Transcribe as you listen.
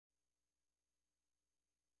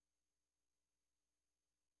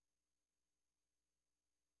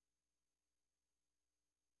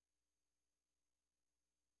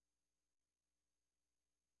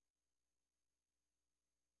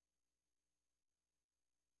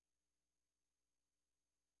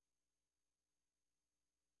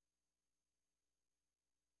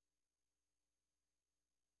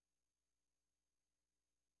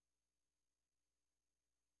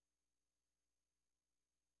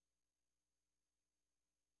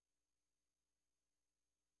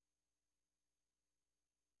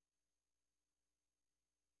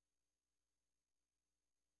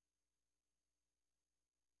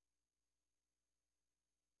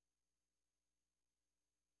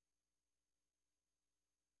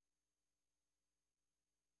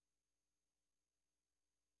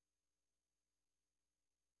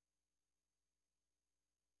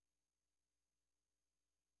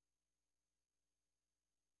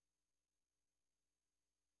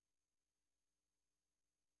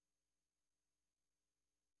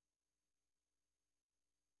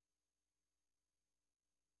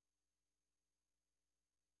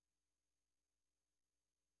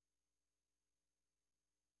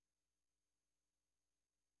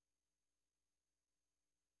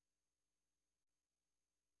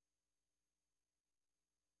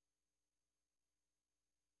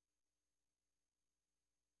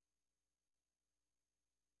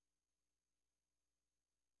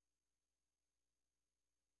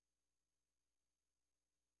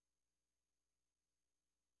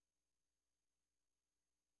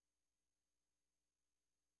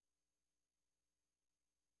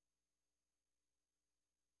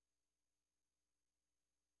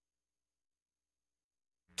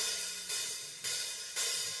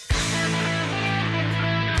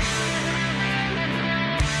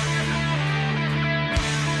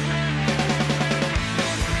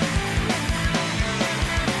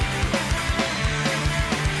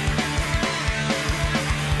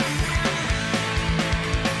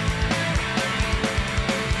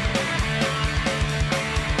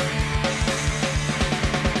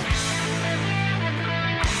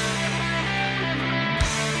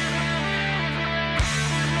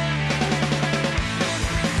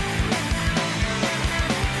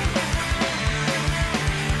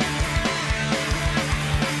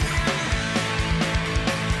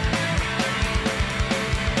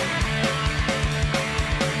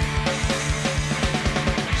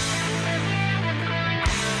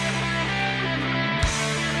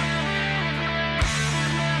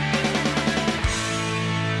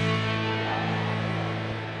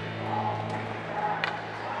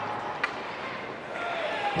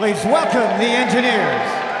Please welcome the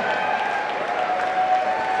Engineers.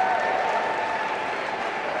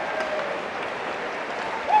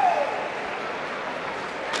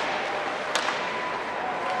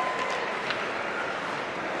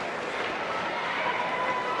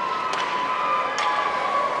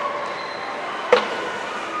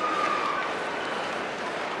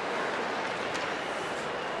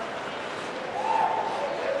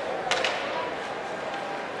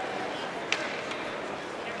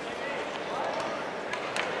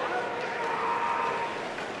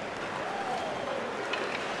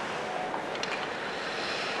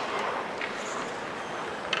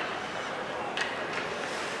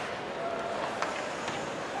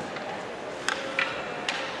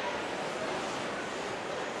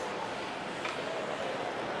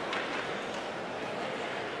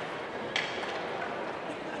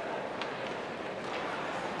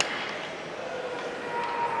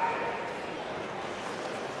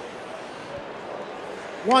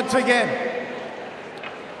 Once again,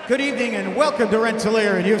 good evening and welcome to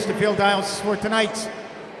Rensselaer and Houston Field Dials for tonight's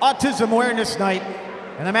Autism Awareness Night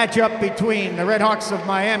and the matchup between the Redhawks of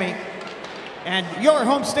Miami and your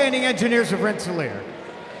homestanding Engineers of Rensselaer.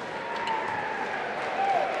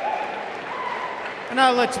 And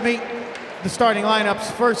now let's meet the starting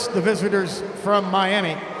lineups. First, the visitors from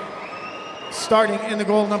Miami. Starting in the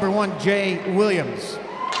goal, number 1, Jay Williams.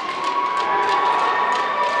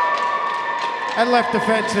 At left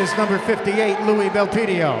defense is number 58, Louis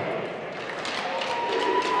Belpidio.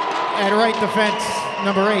 At right defense,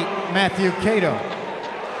 number 8, Matthew Cato.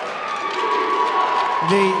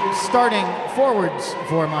 The starting forwards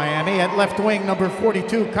for Miami, at left wing, number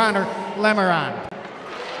 42, Connor Lemarand.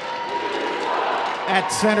 At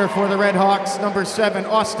center for the Redhawks, number 7,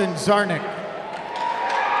 Austin Zarnick.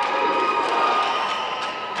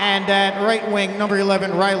 And at right wing, number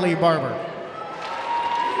 11, Riley Barber.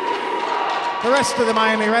 The rest of the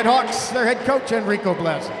Miami Redhawks, their head coach, Enrico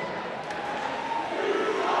Blasi.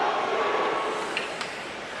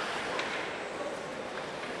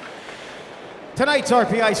 Tonight's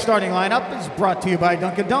RPI starting lineup is brought to you by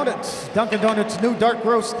Dunkin' Donuts. Dunkin' Donuts' new dark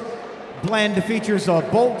roast blend features a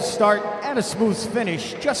bold start and a smooth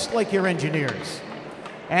finish, just like your Engineers.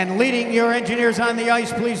 And leading your Engineers on the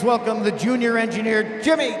ice, please welcome the junior engineer,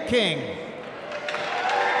 Jimmy King.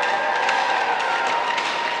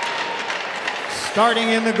 Starting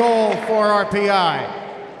in the goal for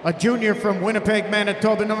RPI, a junior from Winnipeg,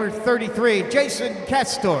 Manitoba, number 33, Jason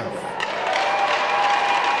Kastorf.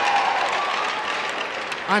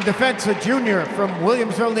 On defense, a junior from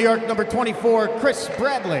Williamsville, New York, number 24, Chris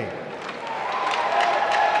Bradley.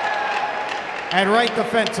 At right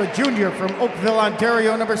defense, a junior from Oakville,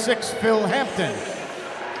 Ontario, number 6, Phil Hampton.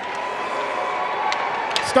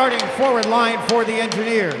 Starting forward line for the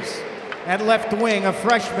Engineers. At left wing, a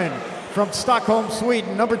freshman from Stockholm,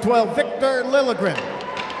 Sweden, number 12, Victor Liljegren.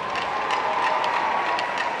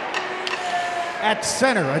 At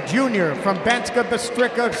center, a junior from Banska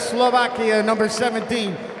Bystrica, Slovakia, number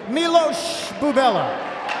 17, Miloš Bubela.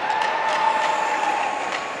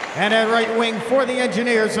 And at right wing for the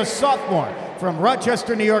Engineers, a sophomore from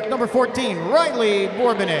Rochester, New York, number 14, Riley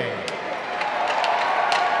Bourbonnais.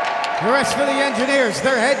 The rest of the Engineers,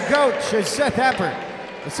 their head coach is Seth Appert.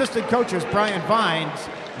 Assistant coaches Brian Vines,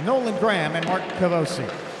 Nolan Graham, and Mark Cavosi.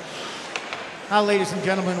 Now, ladies and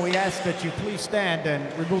gentlemen, we ask that you please stand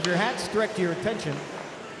and remove your hats. Direct your attention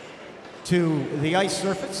to the ice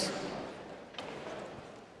surface.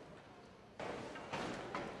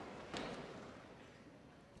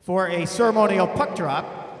 For a ceremonial puck drop,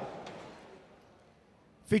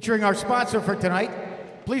 featuring our sponsor for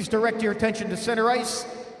tonight, please direct your attention to center ice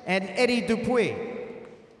and Eddie Dupuis,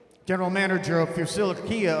 General Manager of Fusillic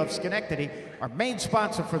Kia of Schenectady, our main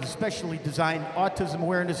sponsor for the specially designed autism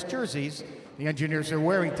awareness jerseys the Engineers are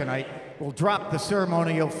wearing tonight, will drop the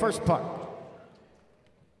ceremonial first puck.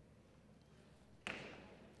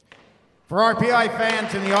 For RPI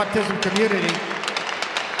fans in the autism community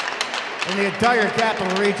in the entire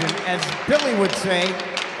capital region, as Billy would say,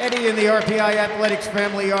 Eddie and the RPI athletics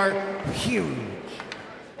family are huge.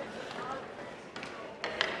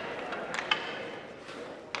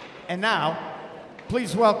 And now,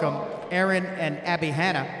 please welcome Aaron and Abby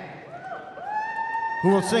Hanna, who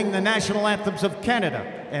will sing the national anthems of Canada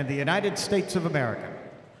and the United States of America.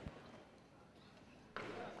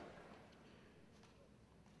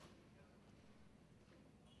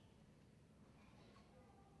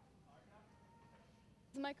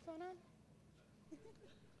 Is the microphone on?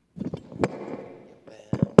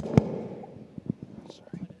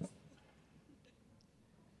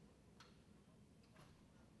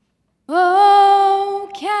 Oh,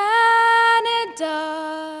 Canada,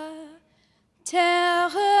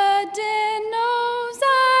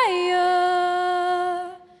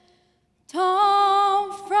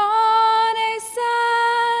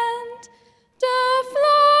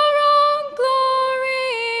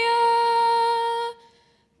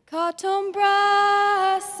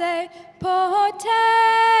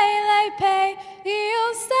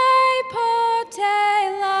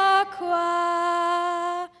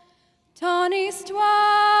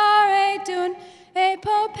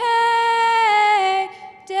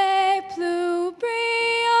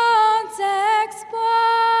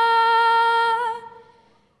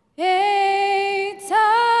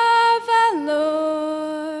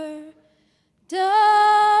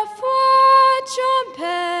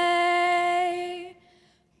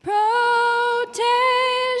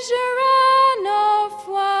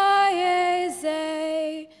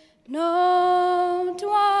 nos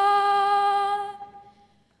doigts,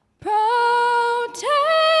 protégera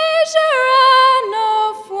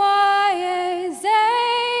nos foyers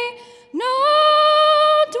et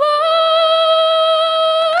nos doigts.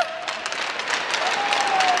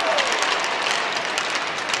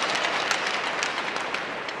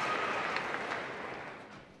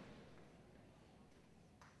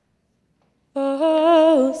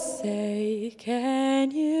 Oh, say,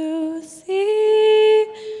 can you see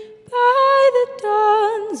by the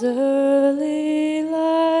dawn's early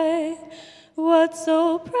light what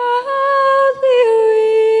so proudly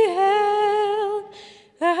we hailed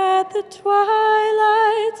at the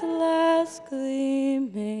twilight's last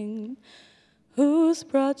gleaming, whose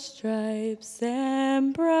broad stripes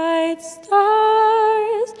and bright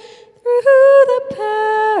stars through the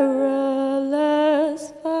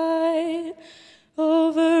perilous fight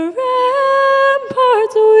over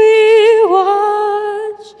ramparts we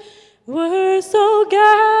watch were so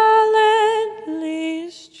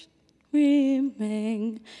gallantly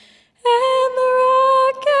streaming, and the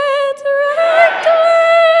rockets' red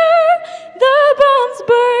glare, the bombs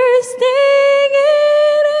bursting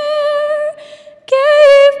in air,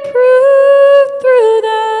 gave proof through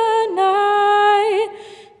the night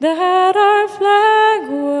that our flag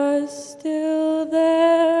was still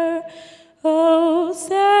there. Oh,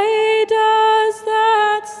 say, does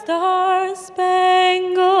that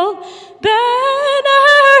star-spangled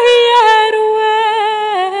banner yet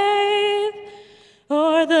wave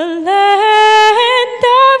o'er the land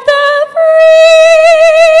of the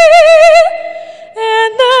free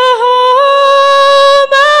and the home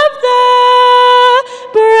of the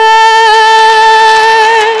brave?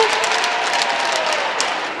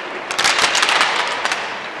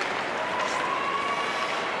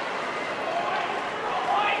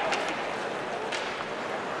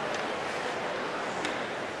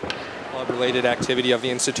 Related activity of the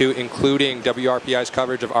Institute, including WRPI's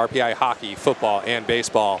coverage of RPI hockey, football, and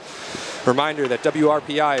baseball. Reminder that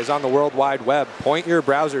WRPI is on the World Wide Web. Point your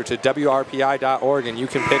browser to WRPI.org and you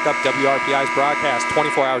can pick up WRPI's broadcast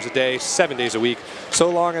 24 hours a day, 7 days a week.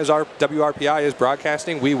 So long as our WRPI is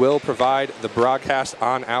broadcasting, we will provide the broadcast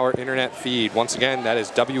on our internet feed. Once again, that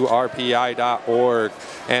is WRPI.org.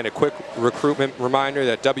 And a quick recruitment reminder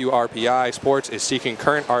that WRPI Sports is seeking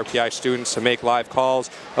current RPI students to make live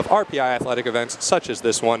calls of RPI athletic events such as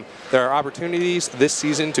this one. There are opportunities this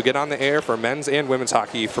season to get on the air for men's and women's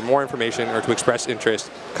hockey. For more information or to express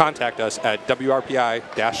interest, contact us at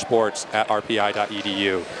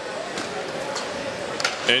WRPI-sports@rpi.edu.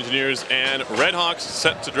 Engineers and Redhawks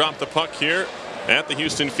set to drop the puck here at the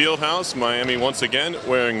Houston Fieldhouse. Miami once again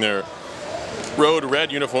wearing their road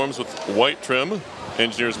red uniforms with white trim.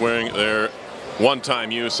 Engineers wearing their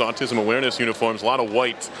one-time use autism awareness uniforms, a lot of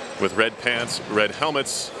white with red pants, red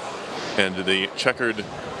helmets, and the checkered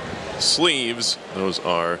sleeves. Those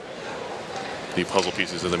are the puzzle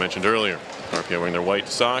pieces as I mentioned earlier. RPI wearing their white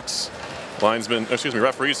socks.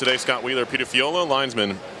 Referees today, Scott Wheeler, Peter Fiola.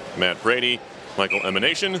 Linesman, Matt Brady, Michael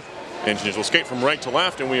Emanation. Engineers will skate from right to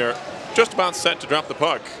left, and we are just about set to drop the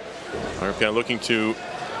puck. RPI looking to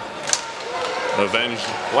avenge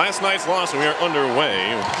last night's loss, and we are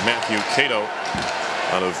underway. Matthew Cato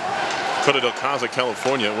out of Costa del Casa,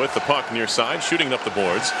 California, with the puck near side, shooting it up the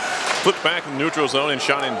boards. Flipped back in the neutral zone and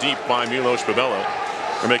shot in deep by Milos Babella.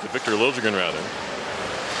 Or make it Victor Liljegren, rather.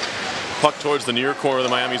 Puck towards the near corner of the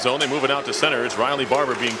Miami zone. They move it out to center. It's Riley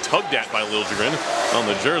Barber being tugged at by Liljegren on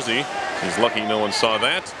the jersey. He's lucky no one saw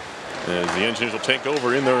that, as the Engineers will take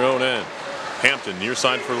over in their own end. Hampton near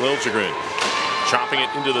side for Liljegren. Chopping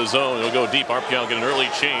it into the zone. It'll go deep. RPI will get an early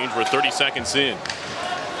change. We're 30 seconds in.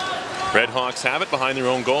 Redhawks have it behind their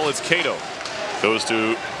own goal. It's Cato. Goes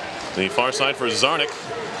to the far side for Zarnik.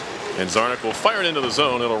 And Zarnik will fire it into the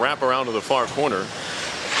zone. It'll wrap around to the far corner.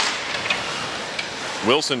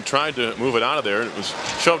 Wilson tried to move it out of there, and it was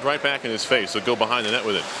shoved right back in his face. He'll go behind the net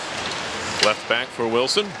with it. Left back for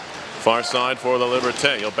Wilson. Far side for the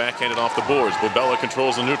Liberté. He'll backhand it off the boards. Babella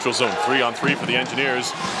controls the neutral zone. 3-on-3 for the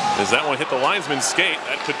Engineers. As that one hit the linesman's skate,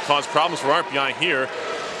 that could cause problems for RPI here.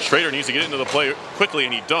 Schrader needs to get into the play quickly,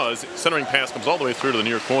 and he does. Centering pass comes all the way through to the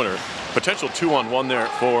near corner. Potential 2-on-1 there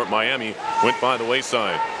for Miami. Went by the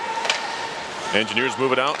wayside. Engineers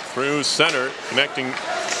move it out through center, connecting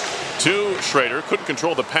to Schrader. Couldn't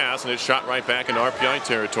control the pass, and it shot right back into RPI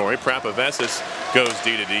territory. Prapavesis goes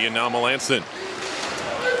D-to-D, and now Melanson.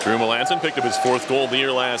 Drew Melanson picked up his 4th goal of the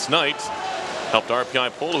year last night. Helped RPI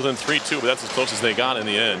pull within 3-2, but that's as close as they got in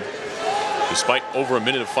the end. Despite over a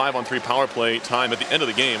minute of 5-on-3 power play time at the end of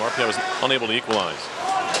the game, RPI was unable to equalize.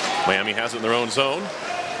 Miami has it in their own zone.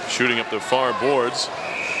 Shooting up the far boards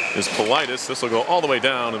is Politis. This will go all the way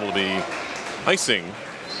down, and it'll be icing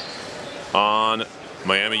on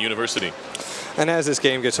Miami University. And as this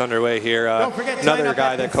game gets underway here, another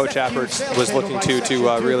guy that Coach Appert was looking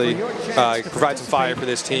to really provide some fire for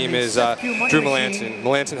this team is Drew Melanson.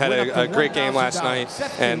 Melanson had a great game last night,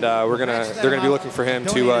 and they're gonna be looking for him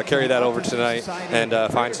to carry that over tonight and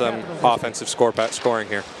find some offensive scoring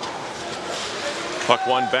here. Puck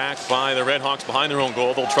won back by the Redhawks behind their own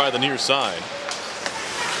goal. They'll try the near side.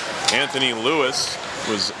 Anthony Lewis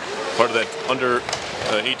was part of that under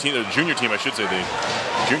 18, or junior team, I should say, the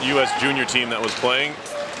U.S. junior team that was playing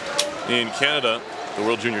in Canada, the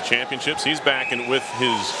World Junior Championships. He's back and with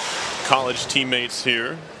his college teammates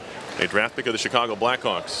here, a draft pick of the Chicago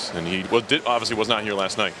Blackhawks, and he obviously was not here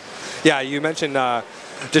last night. Yeah, you mentioned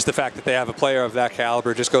just the fact that they have a player of that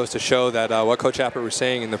caliber just goes to show that what Coach Appert was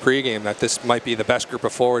saying in the pregame, that this might be the best group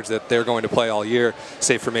of forwards that they're going to play all year,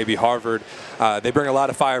 save for maybe Harvard. They bring a lot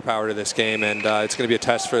of firepower to this game, and it's going to be a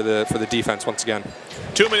test for the defense once again.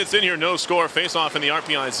 2 minutes in here, no score. Face-off in the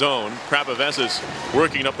RPI zone. Prapavezis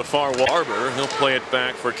working up the far wall. Barber, he'll play it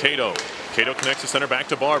back for Cato. Cato connects the center back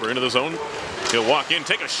to Barber into the zone. He'll walk in,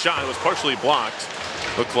 take a shot. It was partially blocked.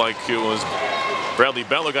 Looked like it was Bradley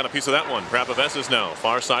Bello got a piece of that one. Prapavezis now,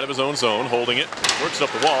 far side of his own zone, holding it. Works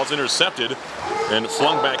up the walls, intercepted, and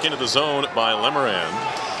flung back into the zone by Lemerand.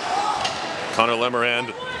 Connor Lemerand,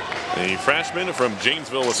 a freshman from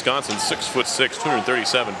Janesville, Wisconsin, 6'6",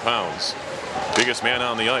 237 pounds. Biggest man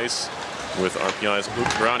on the ice with RPI's Luke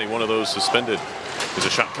Brownie, one of those suspended. There's a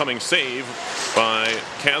shot coming, save by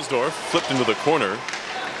Kasdorf, flipped into the corner.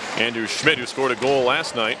 Andrew Schmidt, who scored a goal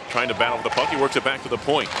last night, trying to battle with the puck. He works it back to the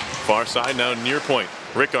point. Far side now near point.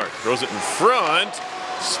 Rickard throws it in front.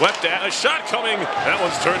 Swept at, a shot coming. That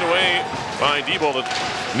one's turned away by Diebold.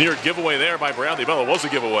 The near giveaway there by Bradley Bell. It was a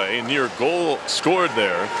giveaway. Near goal scored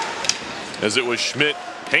there as it was Schmidt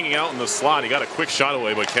hanging out in the slot. He got a quick shot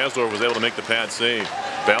away, but Kasdorf was able to make the pad save.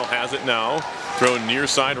 Bell has it now. Thrown near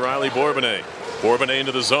side Riley Bourbonnais. Bourbonnais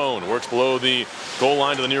into the zone. Works below the goal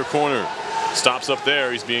line to the near corner. Stops up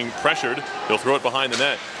there. He's being pressured. He'll throw it behind the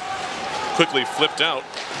net. Quickly flipped out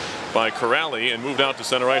by Corrali and moved out to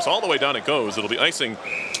center ice. All the way down it goes. It'll be icing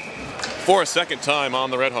for a second time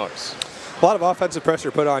on the Redhawks. A lot of offensive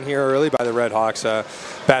pressure put on here early by the Redhawks.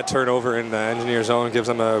 Bad turnover in the Engineer zone gives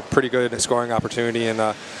them a pretty good scoring opportunity, and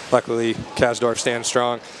luckily Kasdorf stands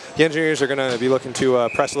strong. The Engineers are going to be looking to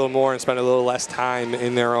press a little more and spend a little less time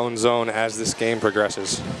in their own zone as this game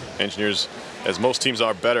progresses. Engineers, as most teams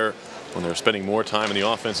are, better when they're spending more time in the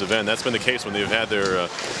offensive end. That's been the case when they've had their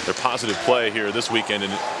positive play here this weekend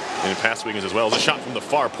and in past weekends as well. There's a shot from the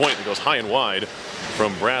far point that goes high and wide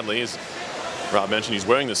from Bradley. As Rob mentioned, he's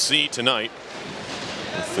wearing the C tonight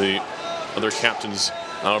with the other captains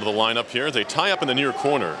out of the lineup here. They tie up in the near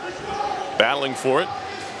corner, battling for it.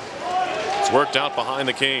 It's worked out behind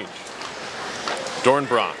the cage.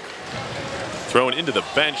 Dornbrock thrown into the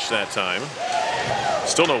bench that time.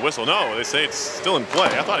 Still no whistle. No, they say it's still in play.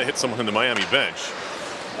 I thought it hit someone in the Miami bench.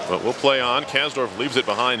 But we'll play on. Kasdorf leaves it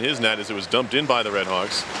behind his net as it was dumped in by the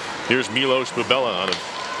Redhawks. Here's Milos Bubela out of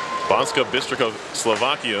Banska Bystrica,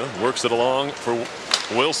 Slovakia. Works it along for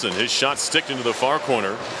Wilson. His shot sticked into the far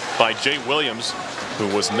corner by Jay Williams, who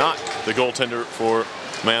was not the goaltender for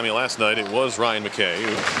Miami last night. It was Ryan McKay,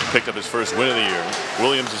 who picked up his first win of the year.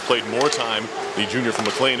 Williams has played more time, the junior from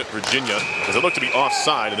McLean, Virginia, as it looked to be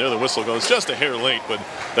offside, and there the whistle goes just a hair late, but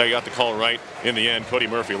they got the call right in the end. Cody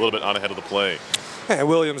Murphy a little bit out ahead of the play. Yeah,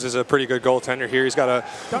 Williams is a pretty good goaltender here. He's got a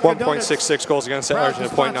 1.66 goals against average and a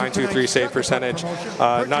 .923 save percentage.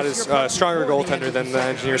 Not as stronger goaltender than the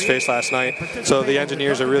Engineers faced last night. So the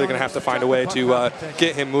Engineers are really going to have to find a way to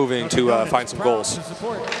get him moving to find some goals.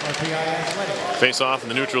 Face off in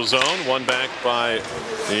the neutral zone. One back by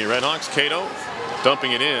the Redhawks. Cato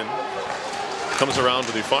dumping it in. Comes around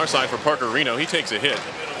to the far side for Parker Reno. He takes a hit.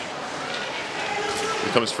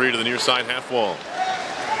 He comes free to the near side half wall.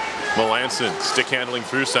 Melanson stick handling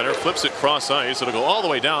through center, flips it cross ice. It'll go all the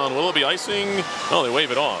way down. Will it be icing? Oh, they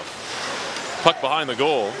wave it off. Puck behind the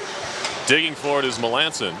goal. Digging for it is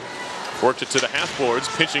Melanson. Worked it to the half boards,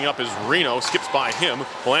 pitching up is Reno. Skips by him.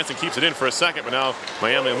 Melanson keeps it in for a second, but now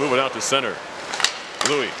Miami will move it out to center.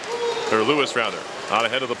 Lewis rather, out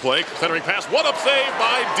ahead of the plate. Centering pass. What up save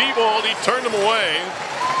by Diebold. He turned him away.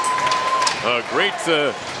 A great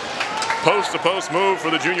post-to-post move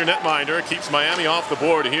for the junior netminder. Keeps Miami off the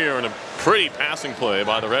board here in a pretty passing play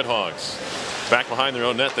by the Redhawks. Back behind their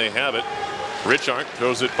own net, they have it. Richard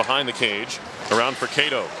throws it behind the cage. Around for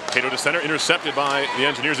Cato. Cato to center, intercepted by the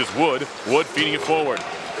Engineers. It's Wood. Wood feeding it forward.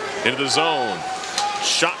 Into the zone.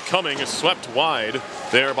 Shot coming is swept wide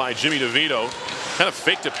there by Jimmy DeVito. Kind of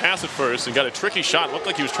faked a pass at first and got a tricky shot. Looked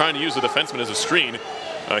like he was trying to use the defenseman as a screen.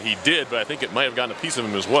 He did, but I think it might have gotten a piece of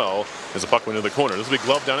him as well as the puck went into the corner. This will be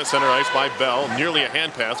gloved down at center ice by Bell. Nearly a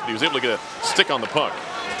hand pass, but he was able to get a stick on the puck.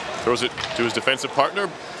 Throws it to his defensive partner,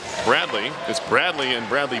 Bradley. It's Bradley and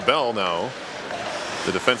Bradley Bell now,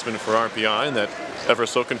 the defenseman for RPI, and that ever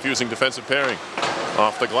so confusing defensive pairing.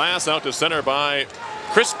 Off the glass, out to center by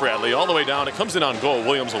Chris Bradley, all the way down. It comes in on goal.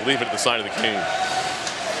 Williams will leave it at the side of the cage.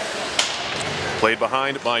 Played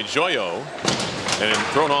behind by Joyo and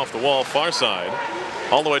thrown off the wall far side,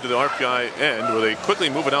 all the way to the RPI end where they quickly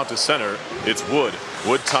move it out to center. It's Wood.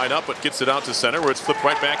 Wood tied up, but gets it out to center where it's flipped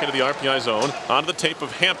right back into the RPI zone. Onto the tape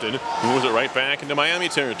of Hampton, who moves it right back into Miami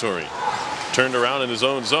territory. Turned around in his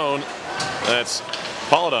own zone. That's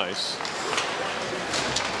Paladise.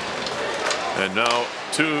 And now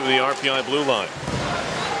to the RPI blue line.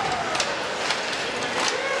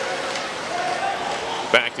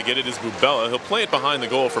 Back to get it is Bubella. He'll play it behind the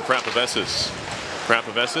goal for Prapavesis.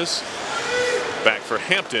 Prapavesis back for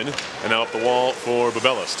Hampton, and now up the wall for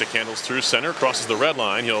Bubella. Stick handles through center, crosses the red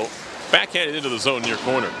line. He'll backhand it into the zone near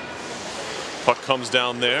corner. Puck comes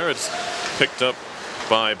down there. It's picked up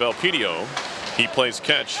by Belpedio. He plays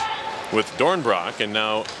catch with Dornbrock, and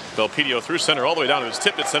now Belpedio through center all the way down. It was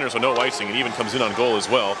tipped at center, so no icing. It even comes in on goal as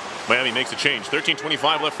well. Miami makes a change.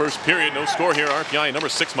 13:25 left first period. No score here. RPI number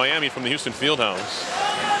 6 Miami from the Houston Fieldhouse.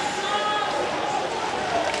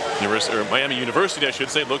 Miami University, I should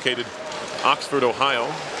say, located Oxford, Ohio.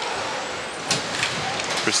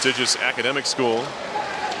 Prestigious academic school.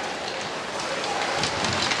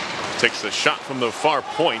 Takes the shot from the far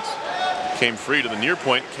point. Came free to the near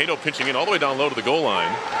point. Cato pinching in all the way down low to the goal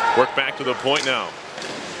line. Work back to the point now.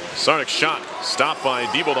 Sarnik's shot stopped by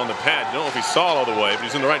Diebold on the pad. Don't know if he saw it all the way, but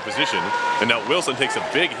he's in the right position. And now Wilson takes a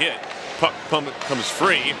big hit. Puck comes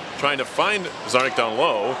free, trying to find Zarnik down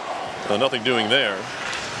low. Nothing doing there.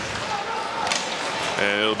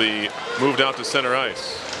 And it'll be moved out to center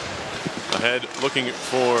ice. Ahead looking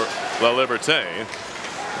for La Liberté.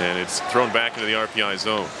 And it's thrown back into the RPI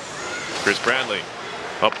zone. Chris Bradley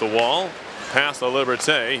up the wall, past La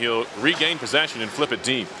Liberté. He'll regain possession and flip it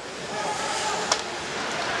deep.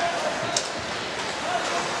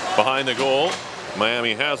 Behind the goal,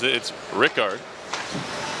 Miami has it. It's Richard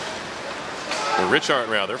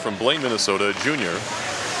from Blaine, Minnesota, junior.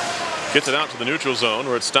 Gets it out to the neutral zone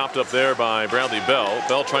where it's stopped up there by Bradley Bell.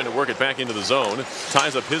 Bell trying to work it back into the zone.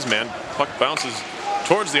 Ties up his man. Puck bounces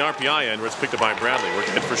towards the RPI end where it's picked up by Bradley.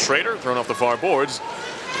 Working it for Schrader, thrown off the far boards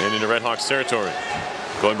and into Redhawks territory.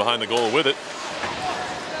 Going behind the goal with it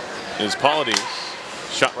is Paladis.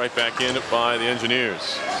 Shot right back in by the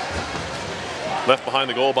Engineers. Left behind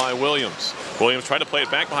the goal by Williams. Williams tried to play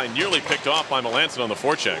it back behind, nearly picked off by Melanson on the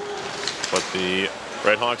forecheck. But the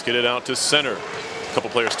Redhawks get it out to center. A couple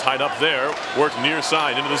players tied up there. Worked near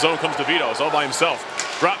side. Into the zone comes DeVito. It's all by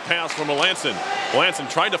himself. Drop pass from Melanson. Melanson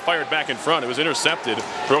tried to fire it back in front. It was intercepted.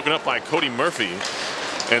 Broken up by Cody Murphy.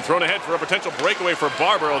 And thrown ahead for a potential breakaway for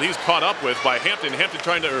Barber. He's caught up with by Hampton. Hampton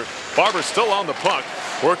trying to... Barber still on the puck.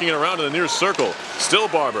 Working it around in the near circle. Still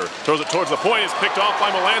Barber. Throws it towards the point. It's picked off by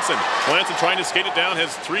Melanson. Melanson trying to skate it down.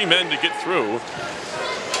 Has 3 men to get through.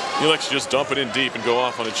 He likes to just dump it in deep and go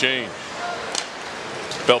off on a chain.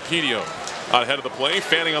 Belpedio out ahead of the play.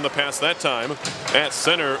 Fanning on the pass that time. At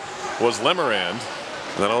center was Lemarand.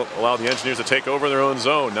 And that'll allow the Engineers to take over their own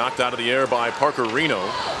zone. Knocked out of the air by Parker Reno.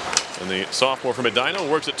 And the sophomore from Medina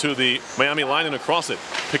works it to the Miami line and across it.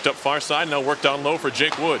 Picked up far side, now worked down low for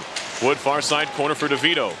Jake Wood. Wood far side corner for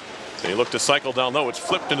DeVito. They look to cycle down low. It's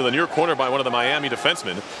flipped into the near corner by one of the Miami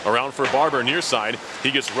defensemen. Around for Barber near side. He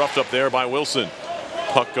gets roughed up there by Wilson.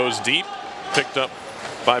 Puck goes deep. Picked up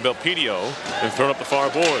by Belpedio and thrown up the far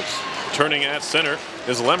boards. Turning at center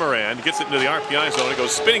is Lemarand. Gets it into the RPI zone. It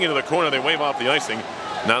goes spinning into the corner. They wave off the icing.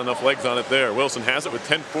 Not enough legs on it there. Wilson has it with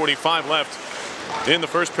 10:45 left in the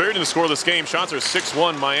first period. In the scoreless game, shots are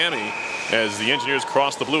 6-1 Miami as the Engineers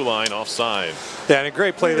cross the blue line offside. Yeah, and a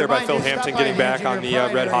great play there by Phil Hampton getting back on the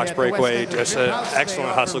Redhawks breakaway. Just an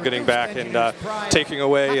excellent hustle getting back and taking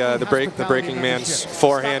away the breaking man's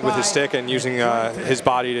forehand with his stick and using his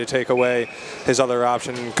body to take away his other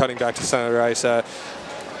option, cutting back to center ice.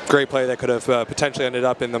 Great play that could have potentially ended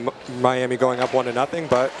up in the Miami going up 1-0,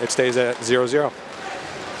 but it stays at 0-0.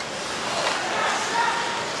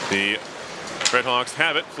 The Redhawks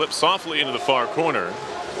have it, flip softly into the far corner.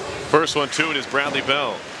 First one to it is Bradley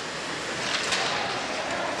Bell.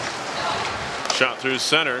 Shot through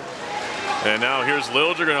center. And now here's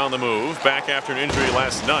Liljegren on the move, back after an injury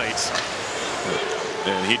last night.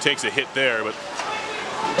 And he takes a hit there, but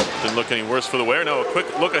didn't look any worse for the wear. Now a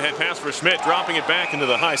quick look ahead pass for Schmidt, dropping it back into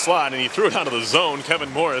the high slot, and he threw it out of the zone.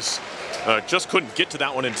 Kevin Morris just couldn't get to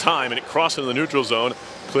that one in time, and it crossed into the neutral zone.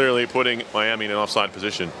 clearly putting Miami in an offside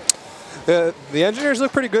position. The Engineers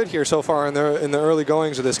look pretty good here so far in the early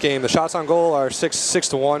goings of this game. The shots on goal are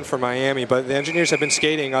 6-1 for Miami, but the Engineers have been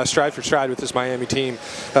skating stride for stride with this Miami team.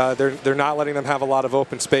 They're not letting them have a lot of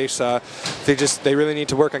open space. They really need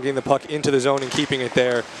to work on getting the puck into the zone and keeping it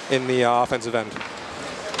there in the offensive end.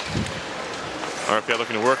 RPI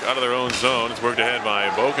looking to work out of their own zone. It's worked ahead by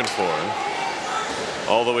Bokenfour.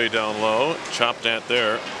 All the way down low, chopped at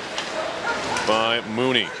there by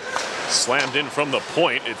Mooney. Slammed in from the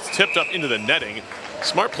point. It's tipped up into the netting.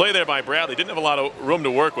 Smart play there by Bradley. Didn't have a lot of room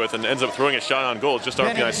to work with and ends up throwing a shot on goal. It's just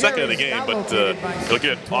RPI's second of the game, but he'll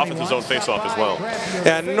get offensive zone faceoff as well.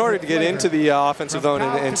 Yeah, and in order to get into the offensive zone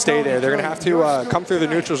and stay there, they're going to have to come through the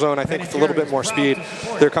neutral zone, I think, with a little bit more speed.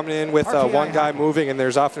 They're coming in with one guy moving, and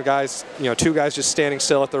there's often guys, two guys just standing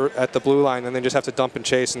still at the blue line, and they just have to dump and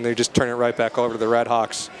chase, and they just turn it right back over to the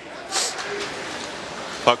Redhawks.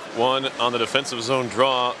 Puck won on the defensive zone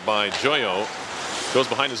draw by Joyo. Goes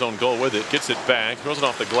behind his own goal with it, gets it back, throws it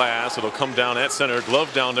off the glass. It'll come down at center.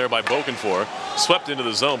 Glove down there by Bokenfour. Swept into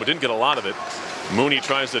the zone, but didn't get a lot of it. Mooney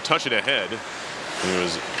tries to touch it ahead. He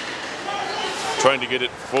was trying to get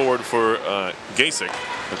it forward for Gasic,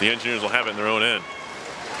 but the Engineers will have it in their own end.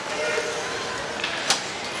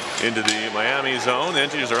 Into the Miami zone. The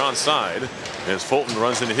Engineers are onside as Fulton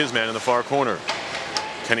runs into his man in the far corner.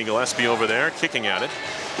 Kenny Gillespie over there, kicking at it.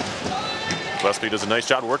 Gillespie does a nice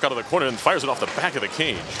job to work out of the corner and fires it off the back of the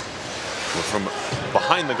cage. From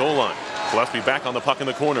behind the goal line. Gillespie back on the puck in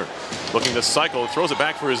the corner. Looking to cycle, throws it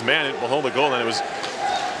back for his man below the goal line. It was,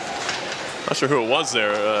 not sure who it was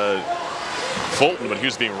there, Fulton, but he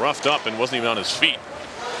was being roughed up and wasn't even on his feet.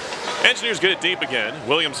 Engineers get it deep again.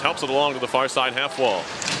 Williams helps it along to the far side half wall.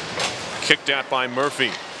 Kicked at by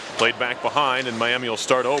Murphy. Played back behind, and Miami will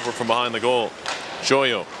start over from behind the goal.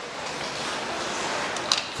 Joyo.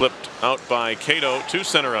 Flipped out by Cato to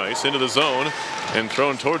center ice into the zone and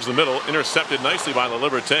thrown towards the middle. Intercepted nicely by La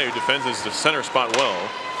Liberté, who defends his center spot well.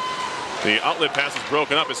 The outlet pass is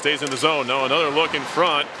broken up. It stays in the zone. Now another look in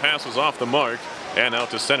front. Pass was off the mark and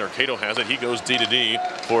out to center. Cato has it. He goes D to D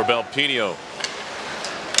for Belpedio.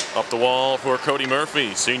 Up the wall for Cody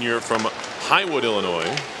Murphy, senior from Highwood,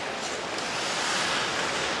 Illinois.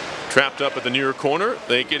 Trapped up at the near corner.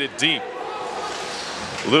 They get it deep.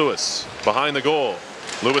 Lewis behind the goal.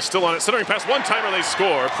 Lewis still on it. Centering pass. One-timer. They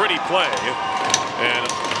score. Pretty play. And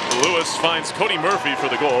Lewis finds Cody Murphy for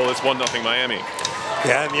the goal. It's 1-0 Miami.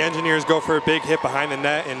 Yeah, and the Engineers go for a big hit behind the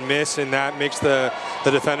net and miss, and that makes the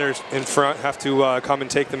defenders in front have to come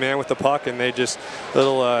and take the man with the puck, and they just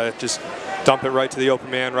just dump it right to the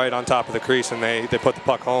open man right on top of the crease, and they put the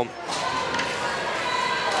puck home.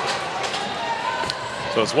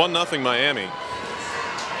 So it's 1-0 Miami.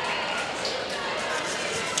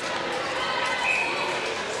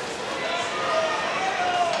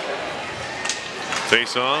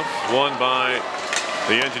 Face-off won by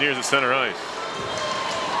the Engineers at center ice.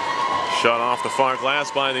 Shot off the far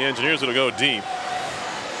glass by the Engineers. It'll go deep.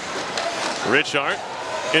 Richard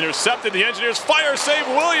intercepted. The Engineers fire save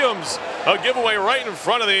Williams. A giveaway right in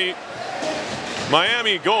front of the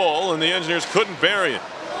Miami goal, and the Engineers couldn't bury it.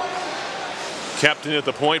 Kept in at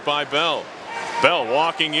the point by Bell. Bell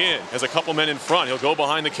walking in, has a couple men in front. He'll go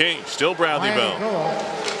behind the cage. Still Bradley Bell.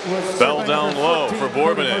 Bell down low for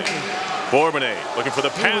Bourbonnais. Bourbonnais looking for the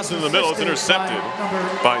pass in the middle. It's intercepted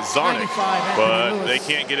by Zarnik, but they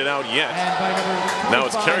can't get it out yet. Now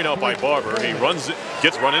it's carried out by Barber. He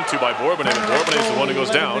gets run into by Bourbonnais, and Bourbonnais is the one who goes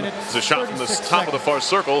down. It's a shot from the top of the far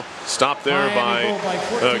circle, stopped there by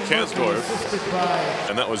Kasdorf.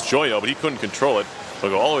 And that was Joyo, but he couldn't control it.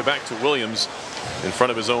 He'll go all the way back to Williams in front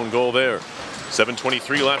of his own goal there.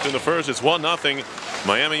 7:23 left in the first. It's 1-0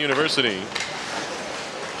 Miami University.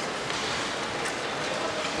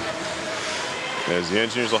 As the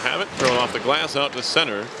Engineers will have it, thrown off the glass out to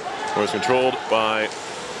center, where it's controlled by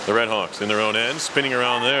the Redhawks in their own end. Spinning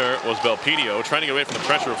around there was Belpedio, trying to get away from the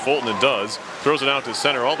pressure of Fulton, and does. Throws it out to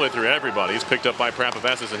center all the way through everybody. He's picked up by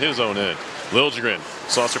Prapavassis at his own end. Liljegren,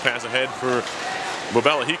 saucer pass ahead for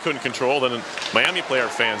Bobella. He couldn't control. Then a Miami player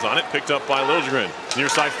fans on it, picked up by Liljegren. Near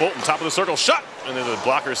side Fulton, top of the circle, shot! And then the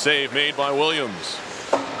blocker save made by Williams.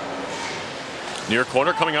 Near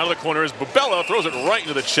corner, coming out of the corner is Bobella, throws it right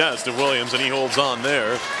into the chest of Williams, and he holds on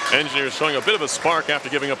there. Engineers showing a bit of a spark after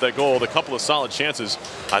giving up that goal. A couple of solid chances.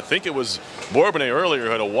 I think it was Bourbonnais earlier who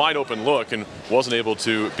had a wide open look and wasn't able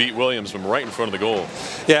to beat Williams from right in front of the goal.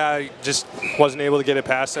 Yeah, just wasn't able to get it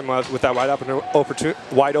past him with that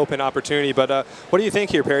wide open opportunity. But what do you think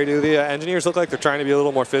here, Perry? Do the Engineers look like they're trying to be a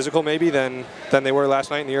little more physical maybe than they were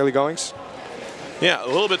last night in the early goings? Yeah, a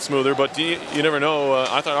little bit smoother, but you never know.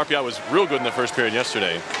 I thought RPI was real good in the first period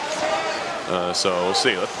yesterday. So we'll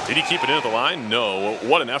see. Did he keep it in at the line? No.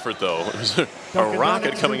 What an effort, though. It was a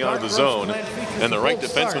rocket coming out of the zone, and the right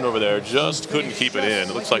defenseman over there just couldn't keep it in.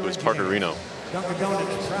 It looks like it was Parker Reno. Dunkin' Donuts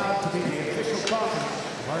is proud to be the official coffee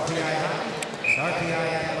of RPI Hockey and RPI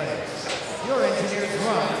Athletics. Your engineers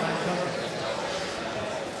run on Dunkin'.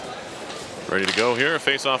 Ready to go here.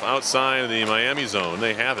 Face-off outside the Miami zone.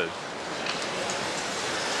 They have it.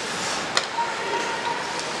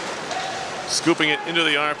 Scooping it into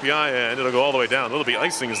the RPI end. It'll go all the way down. Will it be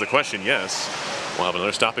icing is the question. Yes. We'll have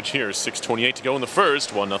another stoppage here. 6:28 to go in the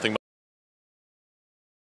first. 1-0.